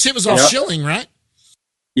 First hit was off Schilling, right?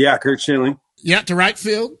 Yeah, Kurt Schilling. Yeah, to right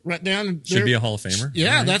field, right down there. Should be a Hall of Famer.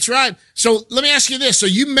 Yeah, right. That's right. So let me ask you this. So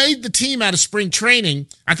you made the team out of spring training.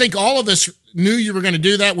 I think all of us knew you were going to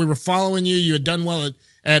do that. We were following you. You had done well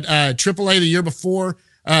at AAA the year before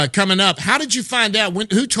coming up. How did you find out?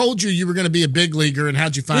 Who told you were going to be a big leaguer, and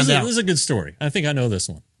how'd you find out? It was a good story. I think I know this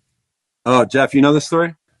one. Oh, Jeff, you know this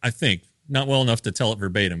story? I think. Not well enough to tell it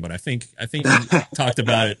verbatim, but I think you talked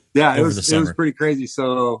about it over the summer. It was pretty crazy.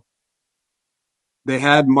 So they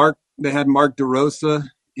had Mark DeRosa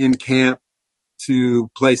in camp to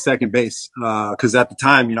play second base. Cause at the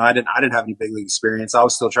time, I didn't have any big league experience. I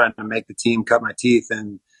was still trying to make the team, cut my teeth.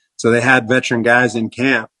 And so they had veteran guys in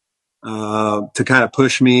camp, to kind of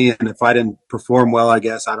push me. And if I didn't perform well, I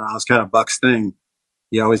guess, I don't know, it was kind of Buck's thing.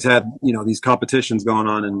 You always had, these competitions going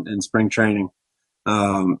on in spring training.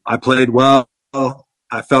 I played well.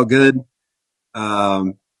 I felt good.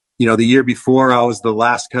 The year before I was the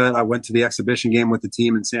last cut, I went to the exhibition game with the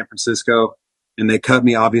team in San Francisco and they cut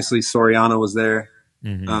me. Obviously Soriano was there.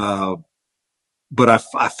 Mm-hmm. But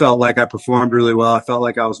I felt like I performed really well. I felt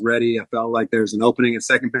like I was ready. I felt like there was an opening at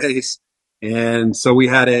second base. And so we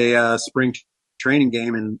had a spring training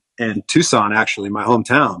game in Tucson, actually, my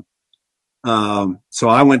hometown. So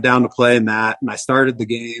I went down to play in that and I started the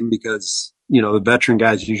game because the veteran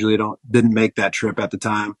guys usually didn't make that trip at the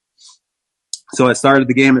time. So I started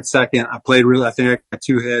the game at second. I played I think I got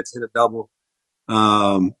 2 hits, hit a double.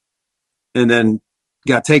 And then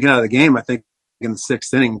got taken out of the game, I think in the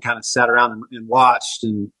 6th inning, and kind of sat around and watched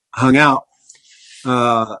and hung out.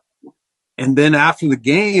 And then after the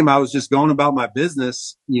game, I was just going about my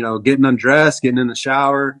business, getting undressed, getting in the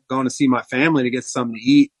shower, going to see my family to get something to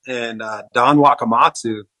eat. And, Don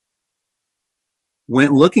Wakamatsu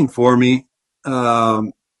went looking for me.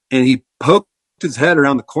 And he poked his head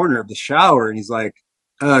around the corner of the shower and he's like,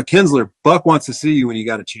 Kinsler, Buck wants to see you when you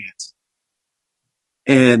got a chance.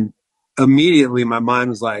 And immediately my mind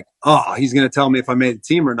was like, oh, he's going to tell me if I made the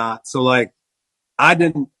team or not. So like, I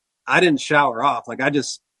I didn't shower off. Like I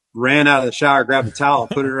just ran out of the shower, grabbed a towel,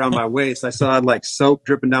 put it around my waist. I saw I had like soap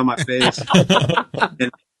dripping down my face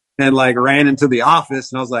and like ran into the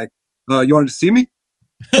office and I was like, you wanted to see me?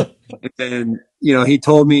 And, you know, he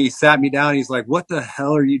told me, he sat me down. He's like, what the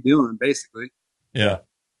hell are you doing? Basically. Yeah.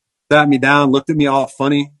 Sat me down, looked at me all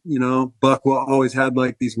funny. You know, Buck always had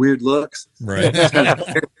like these weird looks. Right.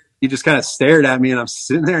 He just kind of stared at me and I'm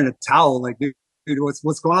sitting there in a towel like, dude,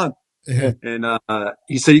 what's going on? Yeah. And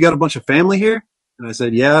he said, you got a bunch of family here? And I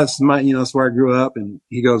said, yeah, it's my, you know, it's where I grew up. And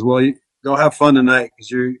he goes, well, you go have fun tonight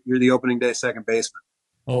because you're the opening day second baseman.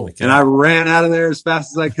 Holy cow. And I ran out of there as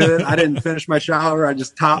fast as I could. I didn't finish my shower. I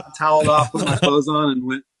just toweled off, put my clothes on,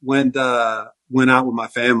 and went out with my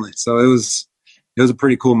family. So it was a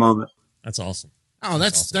pretty cool moment. That's awesome. Oh,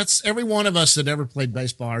 that's every one of us that ever played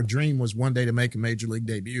baseball. Our dream was one day to make a major league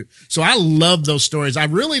debut. So I love those stories. I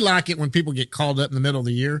really like it when people get called up in the middle of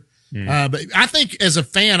the year. But I think as a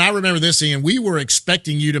fan, I remember this, Ian, we were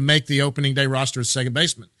expecting you to make the opening day roster as second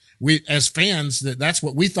baseman. We, as fans, that's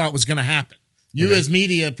what we thought was going to happen. You as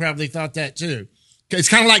media probably thought that too. It's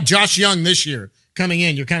kind of like Josh Young this year coming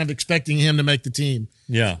in. You're kind of expecting him to make the team.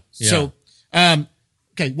 Yeah. So,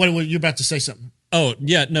 okay, what were you about to say something? Oh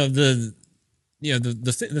yeah, no, the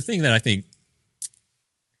thing that I think,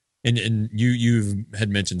 and you had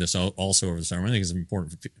mentioned this also over the summer. I think it's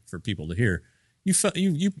important for people to hear. You felt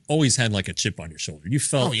you always had like a chip on your shoulder. You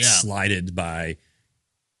felt slighted by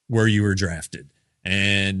where you were drafted,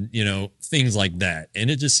 and you know things like that. And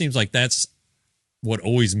it just seems like that's what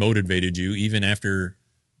always motivated you, even after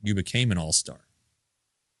you became an all-star.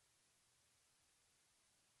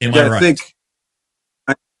 Am I right?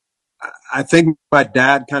 I think my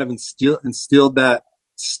dad kind of instilled that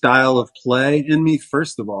style of play in me,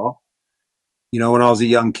 first of all, you know, when I was a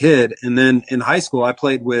young kid. And then in high school, I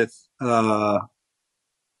played with four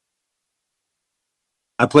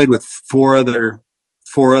other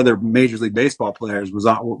Major League Baseball players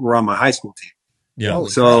were on my high school team. Yeah.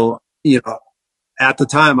 So, you know, at the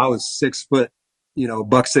time I was 6 foot, you know,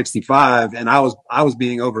 $165, and I was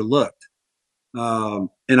being overlooked. And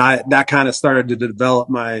that kind of started to develop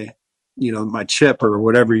my chip or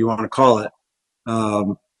whatever you want to call it.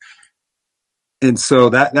 And so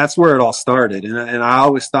that's where it all started. And I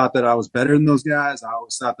always thought that I was better than those guys. I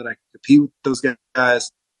always thought that I could compete with those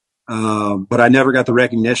guys. But I never got the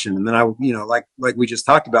recognition. And then like we just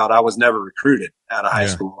talked about, I was never recruited out of high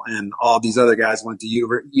school, and all these other guys went to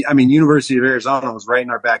University of Arizona was right in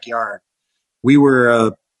our backyard. We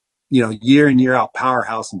were year in, year out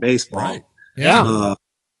powerhouse in baseball. Right. Yeah.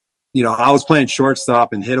 I was playing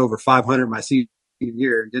shortstop and hit over 500 my senior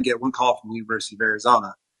year. Didn't get one call from the University of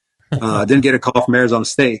Arizona. Didn't get a call from Arizona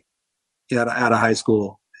State out of high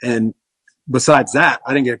school. And besides that,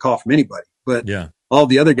 I didn't get a call from anybody. But all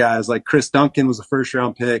the other guys, like Chris Duncan was a first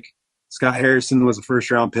round pick. Scott Harrison was a first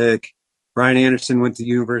round pick. Brian Anderson went to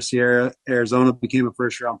University of Arizona, became a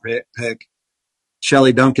first round pick.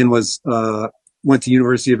 Shelly Duncan went to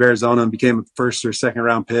University of Arizona and became a first or second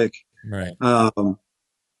round pick. Right.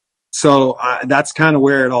 So that's kind of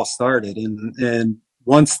where it all started. And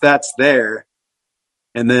once that's there,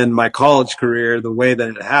 and then my college career, the way that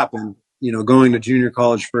it happened, going to junior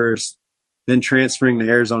college first, then transferring to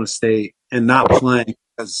Arizona State and not playing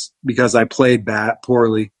because I played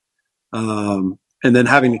poorly. And then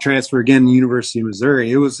having to transfer again to University of Missouri,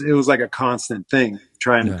 it was like a constant thing,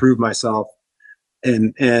 trying to prove myself.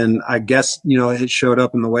 And I guess, it showed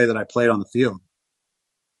up in the way that I played on the field.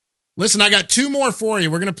 Listen, I got two more for you.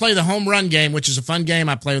 We're going to play the home run game, which is a fun game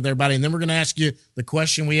I play with everybody. And then we're going to ask you the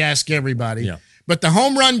question we ask everybody. Yeah. But the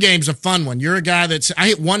home run game's a fun one. You're a guy I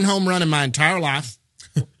hit one home run in my entire life.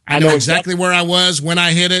 I know exactly where I was when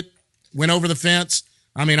I hit it, went over the fence.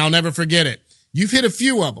 I mean, I'll never forget it. You've hit a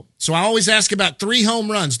few of them. So I always ask about 3 home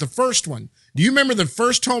runs. The first one, do you remember the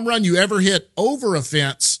first home run you ever hit over a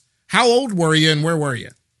fence? How old were you and where were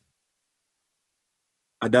you?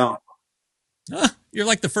 I don't. You're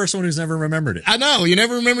like the first one who's never remembered it. I know. You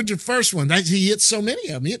never remembered your first one. He hit so many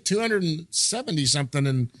of them. He hit 270 something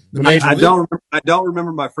in the major league. I don't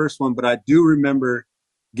remember my first one, but I do remember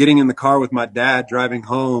getting in the car with my dad driving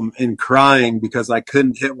home and crying because I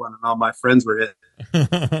couldn't hit one and all my friends were hitting.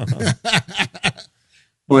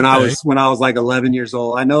 When I was like 11 years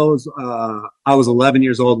old. I know I was 11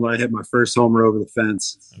 years old when I hit my first homer over the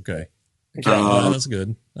fence. Okay. That's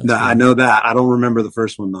good. I know that. I don't remember the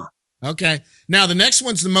first one though. Okay. Now the next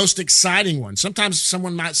one's the most exciting one. Sometimes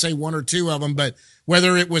someone might say 1 or 2 of them, but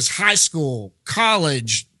whether it was high school,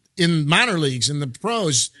 college, in minor leagues, in the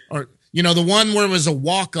pros, or the one where it was a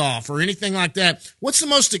walk-off or anything like that, what's the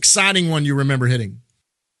most exciting one you remember hitting?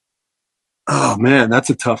 Oh man, that's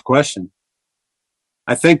a tough question.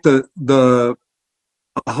 I think the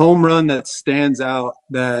home run that stands out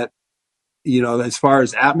that, as far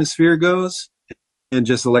as atmosphere goes and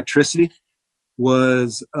just electricity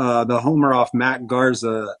was the homer off Matt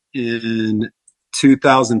Garza in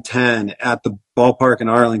 2010 at the ballpark in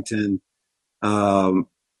Arlington.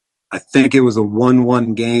 I think it was a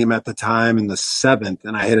 1-1 game at the time in the seventh,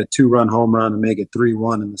 and I hit a 2-run home run to make it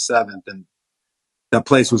 3-1 in the seventh. And that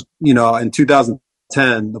place was, in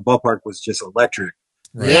 2010, the ballpark was just electric.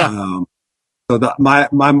 Right. Yeah. So my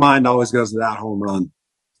mind always goes to that home run.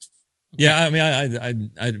 Yeah, I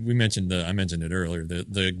mean, we mentioned I mentioned it earlier.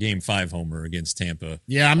 The Game 5 homer against Tampa.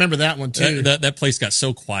 Yeah, I remember that one too. That place got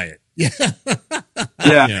so quiet. Yeah.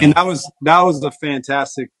 Yeah, You know. and that was a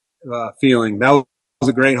fantastic feeling. That was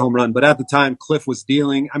a great home run. But at the time, Cliff was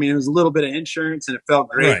dealing. I mean, it was a little bit of insurance, and it felt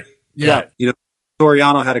great. Right. Yeah.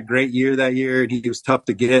 Soriano had a great year that year, and he was tough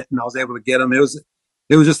to get, and I was able to get him. It was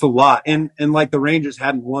just a lot, and like the Rangers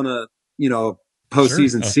hadn't won a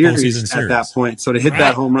postseason series at that point, so to hit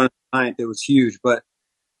that home run ninth, it was huge. But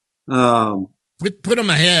put them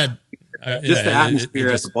ahead. Just the atmosphere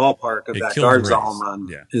at the ballpark of that Garza home run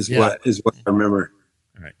is what I remember.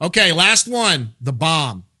 All right. Okay, last one, the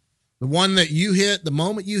bomb. The one that you hit, the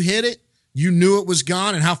moment you hit it, you knew it was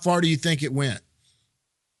gone, and how far do you think it went?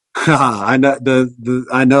 I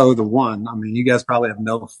know the one. I mean, you guys probably have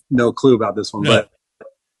no clue about this one, but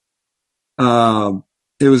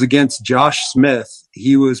it was against Josh Smith.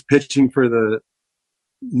 He was pitching for the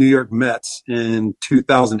New York Mets in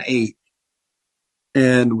 2008,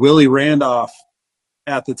 and Willie Randolph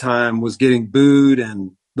at the time was getting booed,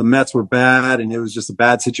 and the Mets were bad, and it was just a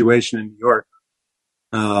bad situation in New York.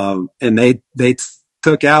 And they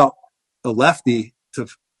took out a lefty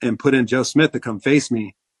and put in Joe Smith to come face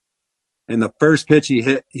me. And the first pitch he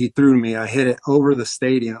threw to me, I hit it over the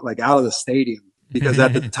stadium, like out of the stadium, because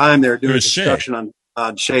at the time they were doing construction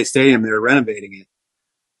on Shea Stadium. They were renovating it.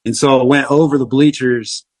 And so it went over the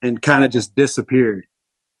bleachers and kind of just disappeared.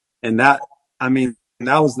 And that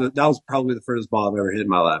was probably the first ball I've ever hit in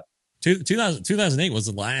my life. 2008 was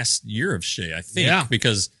the last year of Shea, I think,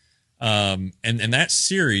 because and that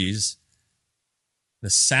series, the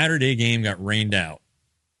Saturday game got rained out,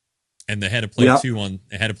 and they had to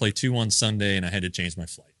play 2 on Sunday, and I had to change my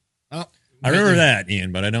flight. Oh, I remember that,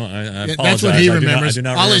 Ian, but I apologize. That's what he remembers. I do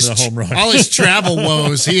not remember the home run. All his travel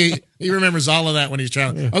woes. He remembers all of that when he's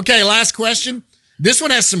traveling. Okay, last question. This one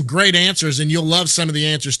has some great answers, and you'll love some of the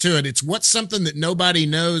answers to it. It's what's something that nobody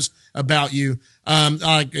knows about you.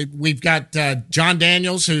 We've got John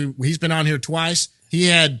Daniels, who he's been on here twice. He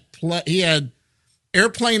had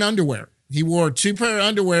airplane underwear. He wore 2 pair of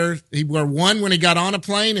underwear. He wore one when he got on a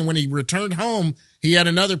plane, and when he returned home, he had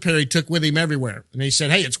another pair he took with him everywhere. And he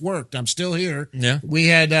said, "Hey, it's worked. I'm still here." Yeah. We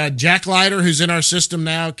had Jack Leiter, who's in our system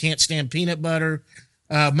now, can't stand peanut butter.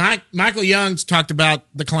 Michael Young's talked about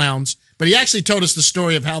the clowns, but he actually told us the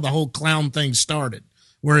story of how the whole clown thing started,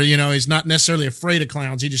 where, he's not necessarily afraid of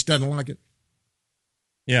clowns. He just doesn't like it.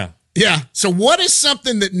 Yeah. Yeah. So what is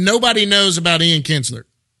something that nobody knows about Ian Kinsler?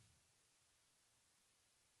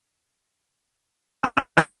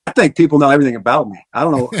 I think people know everything about me. I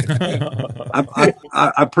don't know.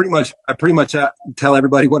 I pretty much tell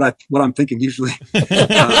everybody what I'm thinking usually.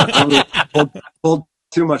 I don't really hold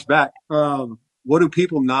too much back. What do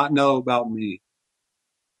people not know about me?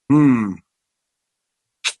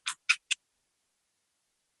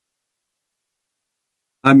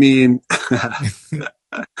 I mean,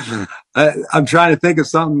 I'm trying to think of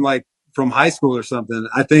something like from high school or something.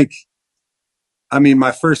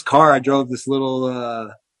 My first car, I drove this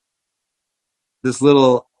little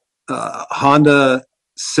Honda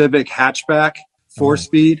Civic hatchback,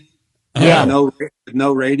 4-speed. Yeah.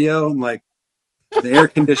 No radio, and like the air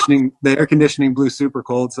conditioning blew super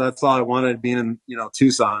cold. So that's all I wanted, being in,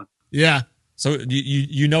 Tucson. Yeah. So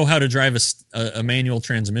you know how to drive a manual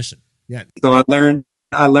transmission. Yeah. So I learned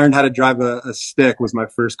how to drive a stick was my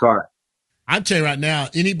first car. I'll tell you right now,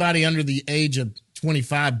 anybody under the age of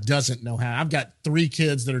 25 doesn't know how. I've got 3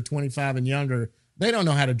 kids that are 25 and younger. They don't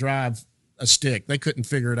know how to drive a stick. They couldn't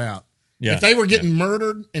figure it out. Yeah. If they were getting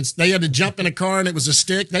murdered and they had to jump in a car and it was a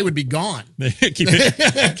stick, they would be gone. keep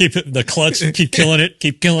the clutch, keep killing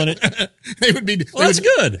it. They would be. Well, that's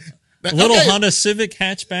good. A little Honda Civic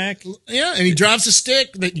hatchback. Yeah, and he drives a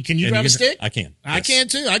stick. Can you drive a stick? I can. I can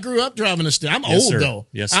too. I grew up driving a stick. I'm old though.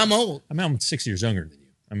 Yes, I'm old. I'm 6 years younger than you.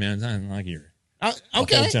 I mean, I'm like you're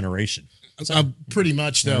okay. whole generation. Pretty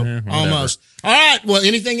much though, almost. All right. Well,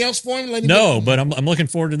 anything else for him? No, but I'm looking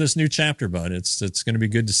forward to this new chapter, bud. It's going to be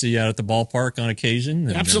good to see you out at the ballpark on occasion.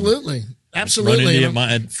 And, absolutely. Run into you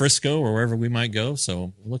at Frisco or wherever we might go.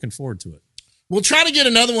 So looking forward to it. We'll try to get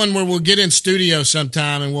another one where we'll get in studio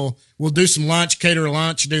sometime and we'll do some lunch, cater a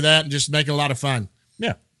lunch, do that, and just make it a lot of fun.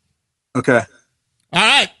 Yeah. Okay. All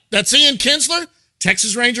right. That's Ian Kinsler,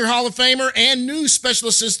 Texas Ranger Hall of Famer and new special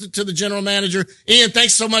assistant to the general manager. Ian,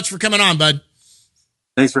 thanks so much for coming on, bud.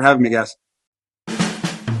 Thanks for having me, guys.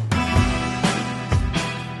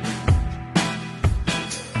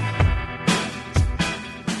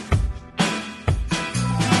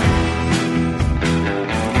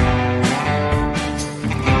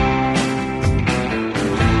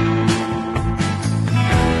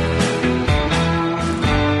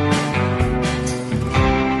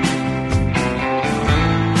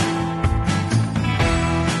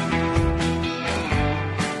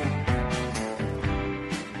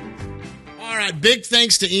 Big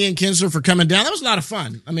thanks to Ian Kinsler for coming down. That was a lot of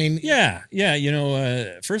fun. I mean, yeah.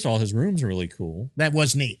 First of all, his room's really cool. That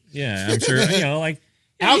was neat. Yeah, I'm sure. Like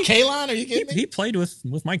Al Kaline, are you kidding me? He played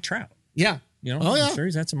with Mike Trout. Yeah, I'm sure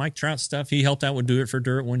he's had some Mike Trout stuff. He helped out with Do It for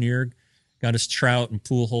Dirt one year. Got his Trout and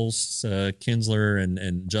Pujols, Kinsler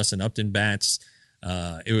and Justin Upton bats.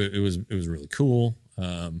 It was really cool.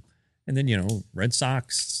 And then Red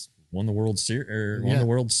Sox won the World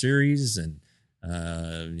Series and.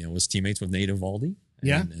 Was teammates with Nate Eovaldi.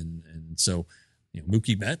 And so,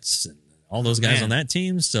 Mookie Betts and all those guys on that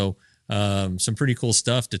team. So, some pretty cool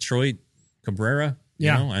stuff. Detroit, Cabrera,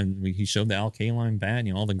 and he showed the Al Kaline bat,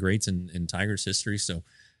 all the greats in Tigers history. So,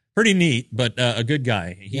 pretty neat, but a good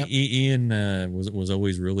guy. Ian was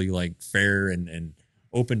always really like fair and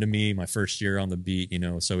open to me my first year on the beat,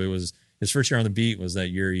 So, it was his first year on the beat was that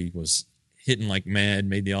year he was hitting like mad,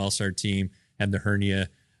 made the All-Star team, had the hernia.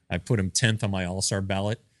 I put him 10th on my All-Star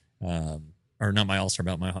ballot, or not my All-Star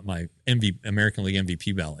ballot, my American League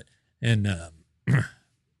MVP ballot. And I'm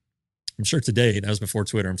sure today, that was before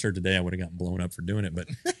Twitter, I'm sure today I would have gotten blown up for doing it, but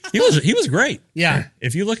he was great. Yeah.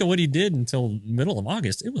 If you look at what he did until middle of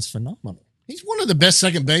August, it was phenomenal. He's one of the best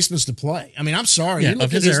second basemen to play. I mean, I'm sorry. Yeah,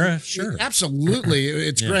 of his era, sure. Absolutely.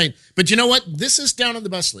 It's great. But you know what? This is down in the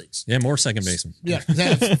bus leagues. Yeah, more second basemen. Yeah.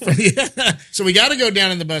 So we got to go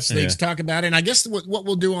down in the bus leagues, talk about it. And I guess what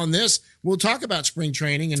we'll do on this, we'll talk about spring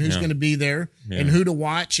training and who's going to be there and who to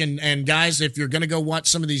watch. And guys, if you're going to go watch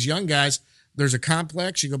some of these young guys, there's a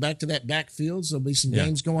complex. You go back to that backfield. So there'll be some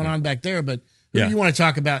games going on back there. But who do you want to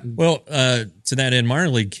talk about? Well, to that end, minor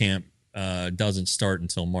league camp doesn't start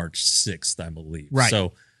until March 6th, I believe. Right.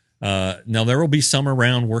 So now there will be some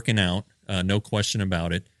around working out, no question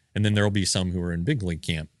about it. And then there will be some who are in big league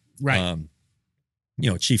camp. Right.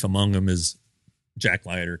 Chief among them is Jack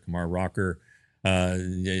Leiter, Kumar Rocker.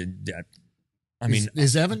 Is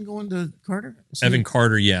Evan going to Carter? Evan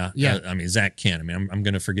Carter, yeah. Yeah. Zach Kent. I'm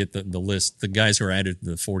going to forget the list. The guys who are added to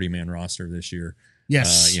the 40-man roster this year.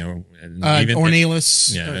 Yes.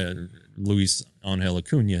 Ornelas. Luis Angel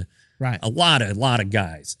Acuna. Right. A lot of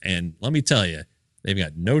guys. And let me tell you, they've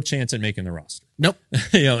got no chance at making the roster. Nope.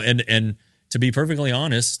 And to be perfectly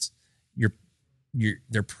honest,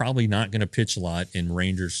 they're probably not going to pitch a lot in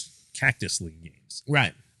Rangers Cactus League games.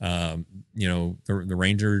 Right. The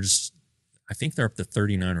Rangers, I think they're up to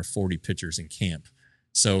 39 or 40 pitchers in camp.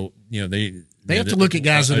 So, they have to look at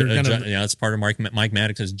guys that are going to. Yeah, it's part of Mike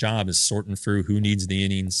Maddox's job is sorting through who needs the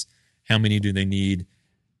innings, how many do they need,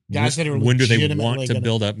 guys that are when do they want to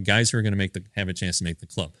build up, guys who are going to have a chance to make the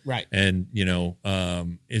club. Right. And,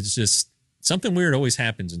 it's just something weird always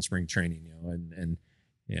happens in spring training,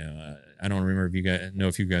 I don't remember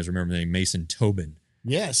if you guys remember the name Mason Tobin.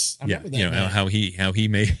 Yes. I remember that. How he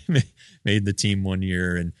made the team one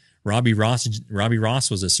year, and Robbie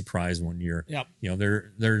Ross was a surprise one year. Yep.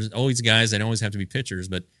 There's always guys that always have to be pitchers,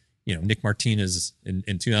 but Nick Martinez in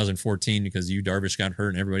 2014, because Darvish got hurt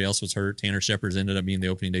and everybody else was hurt. Tanner Shepard ended up being the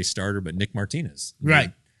opening day starter, but Nick Martinez,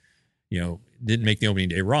 right, didn't make the opening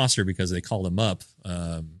day roster because they called him up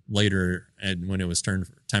later and when it was time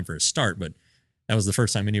for his start. But that was the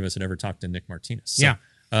first time any of us had ever talked to Nick Martinez. So,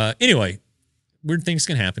 anyway, weird things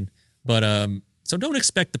can happen, but so don't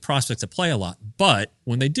expect the prospects to play a lot. But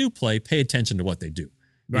when they do play, pay attention to what they do,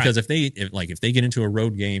 because if they get into a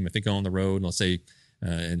road game, if they go on the road, let's say.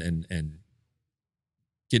 And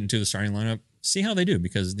get into the starting lineup, see how they do,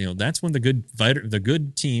 because that's when the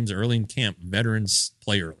good teams early in camp, veterans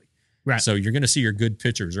play early. Right. So you're going to see your good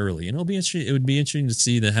pitchers early, and it would be interesting to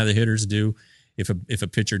see how the hitters do if a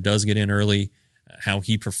pitcher does get in early, how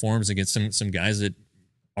he performs against some guys that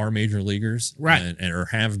are major leaguers, right, and or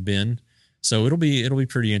have been. So it'll be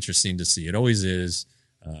pretty interesting to see. It always is.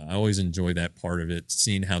 I always enjoy that part of it,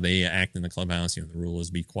 seeing how they act in the clubhouse. The rule is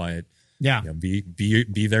be quiet. Yeah.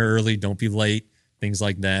 Be there early. Don't be late. Things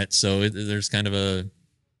like that. So there's kind of a,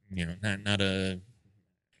 not a,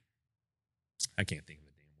 I can't think of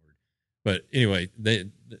a damn word. But anyway, they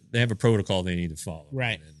have a protocol they need to follow.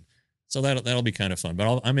 Right. And so that'll be kind of fun.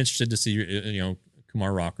 But I'm interested to see,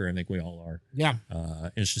 Kumar Rocker. I think we all are. Yeah.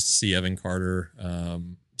 Interested to see Evan Carter.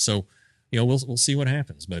 So, we'll see what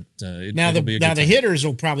happens. But now the hitters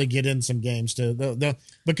will probably get in some games too.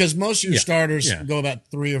 Because most of your starters go about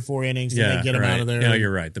 3 or 4 innings and they get them out of there. Yeah,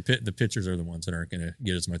 you're right. The pitchers are the ones that aren't going to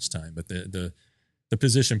get as much time. But the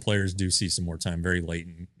position players do see some more time very late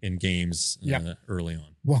in games early on.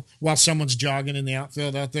 Well, while someone's jogging in the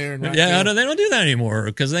outfield out there. And they don't do that anymore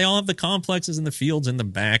because they all have the complexes and the fields in the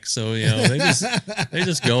back. So, they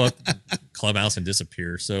just go up clubhouse and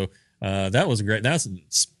disappear. So that was great. That's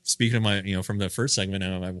speaking of my, from the first segment,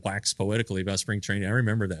 I waxed poetically about spring training. I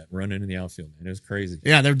remember that running in the outfield, man. It was crazy.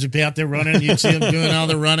 Yeah, they'd be out there running. You'd see them doing all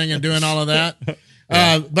the running and doing all of that.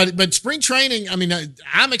 But spring training, I mean,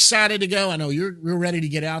 I'm excited to go. I know you're ready to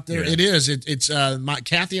get out there. Yeah. It is. It's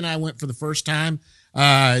Kathy and I went for the first time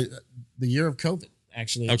the year of COVID.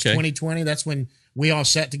 Actually, it's 2020. That's when we all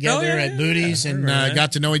sat together at Booties and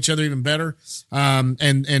got to know each other even better,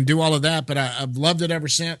 and do all of that. But I've loved it ever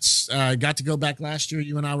since. Got to go back last year.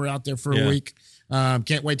 You and I were out there for a week.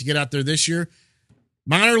 Can't wait to get out there this year.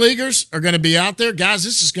 Minor leaguers are going to be out there. Guys,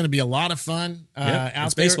 this is going to be a lot of fun out there.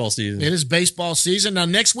 It's baseball season. It is baseball season. Now,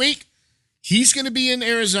 next week, he's going to be in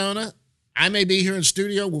Arizona. I may be here in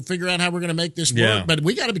studio. We'll figure out how we're going to make this work. But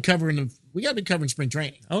we got to be covering spring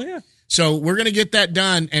training. Oh, yeah. So we're going to get that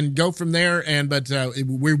done and go from there. But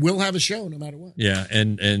we will have a show no matter what. Yeah,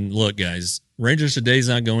 and look, guys, Rangers Today's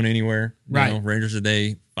not going anywhere. Right. Rangers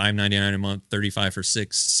Today, $5.99 a month, $35 for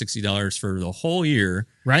 $60 for the whole year.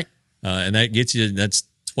 Right. And that gets you. That's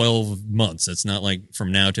 12 months. That's not like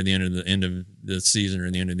from now to the end of the season or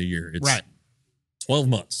the end of the year. It's 12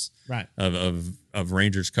 months. Right. Of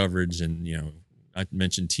Rangers coverage, and I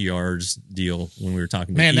mentioned TR's deal when we were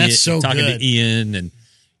talking. Man, to that's so talking good. to Ian, and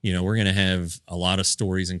we're going to have a lot of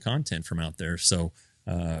stories and content from out there. So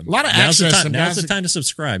a lot of access. Now's the time to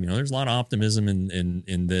subscribe. There's a lot of optimism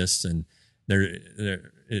in this, and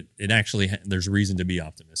it actually there's reason to be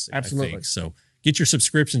optimistic. Absolutely. I think. So get your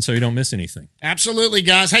subscription so you don't miss anything. Absolutely,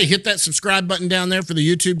 guys. Hey, hit that subscribe button down there for the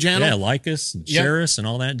YouTube channel. Yeah, like us and share us and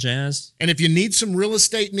all that jazz. And if you need some real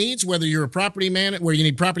estate needs, whether you're a property where you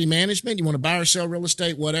need property management, you want to buy or sell real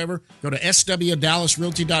estate, whatever, go to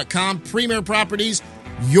swdallasrealty.com. Premier Properties,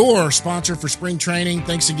 your sponsor for spring training.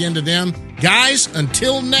 Thanks again to them. Guys,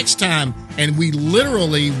 until next time, and we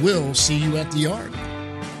literally will see you at the yard.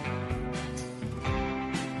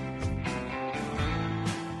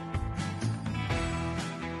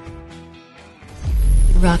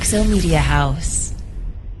 Roxo Media House.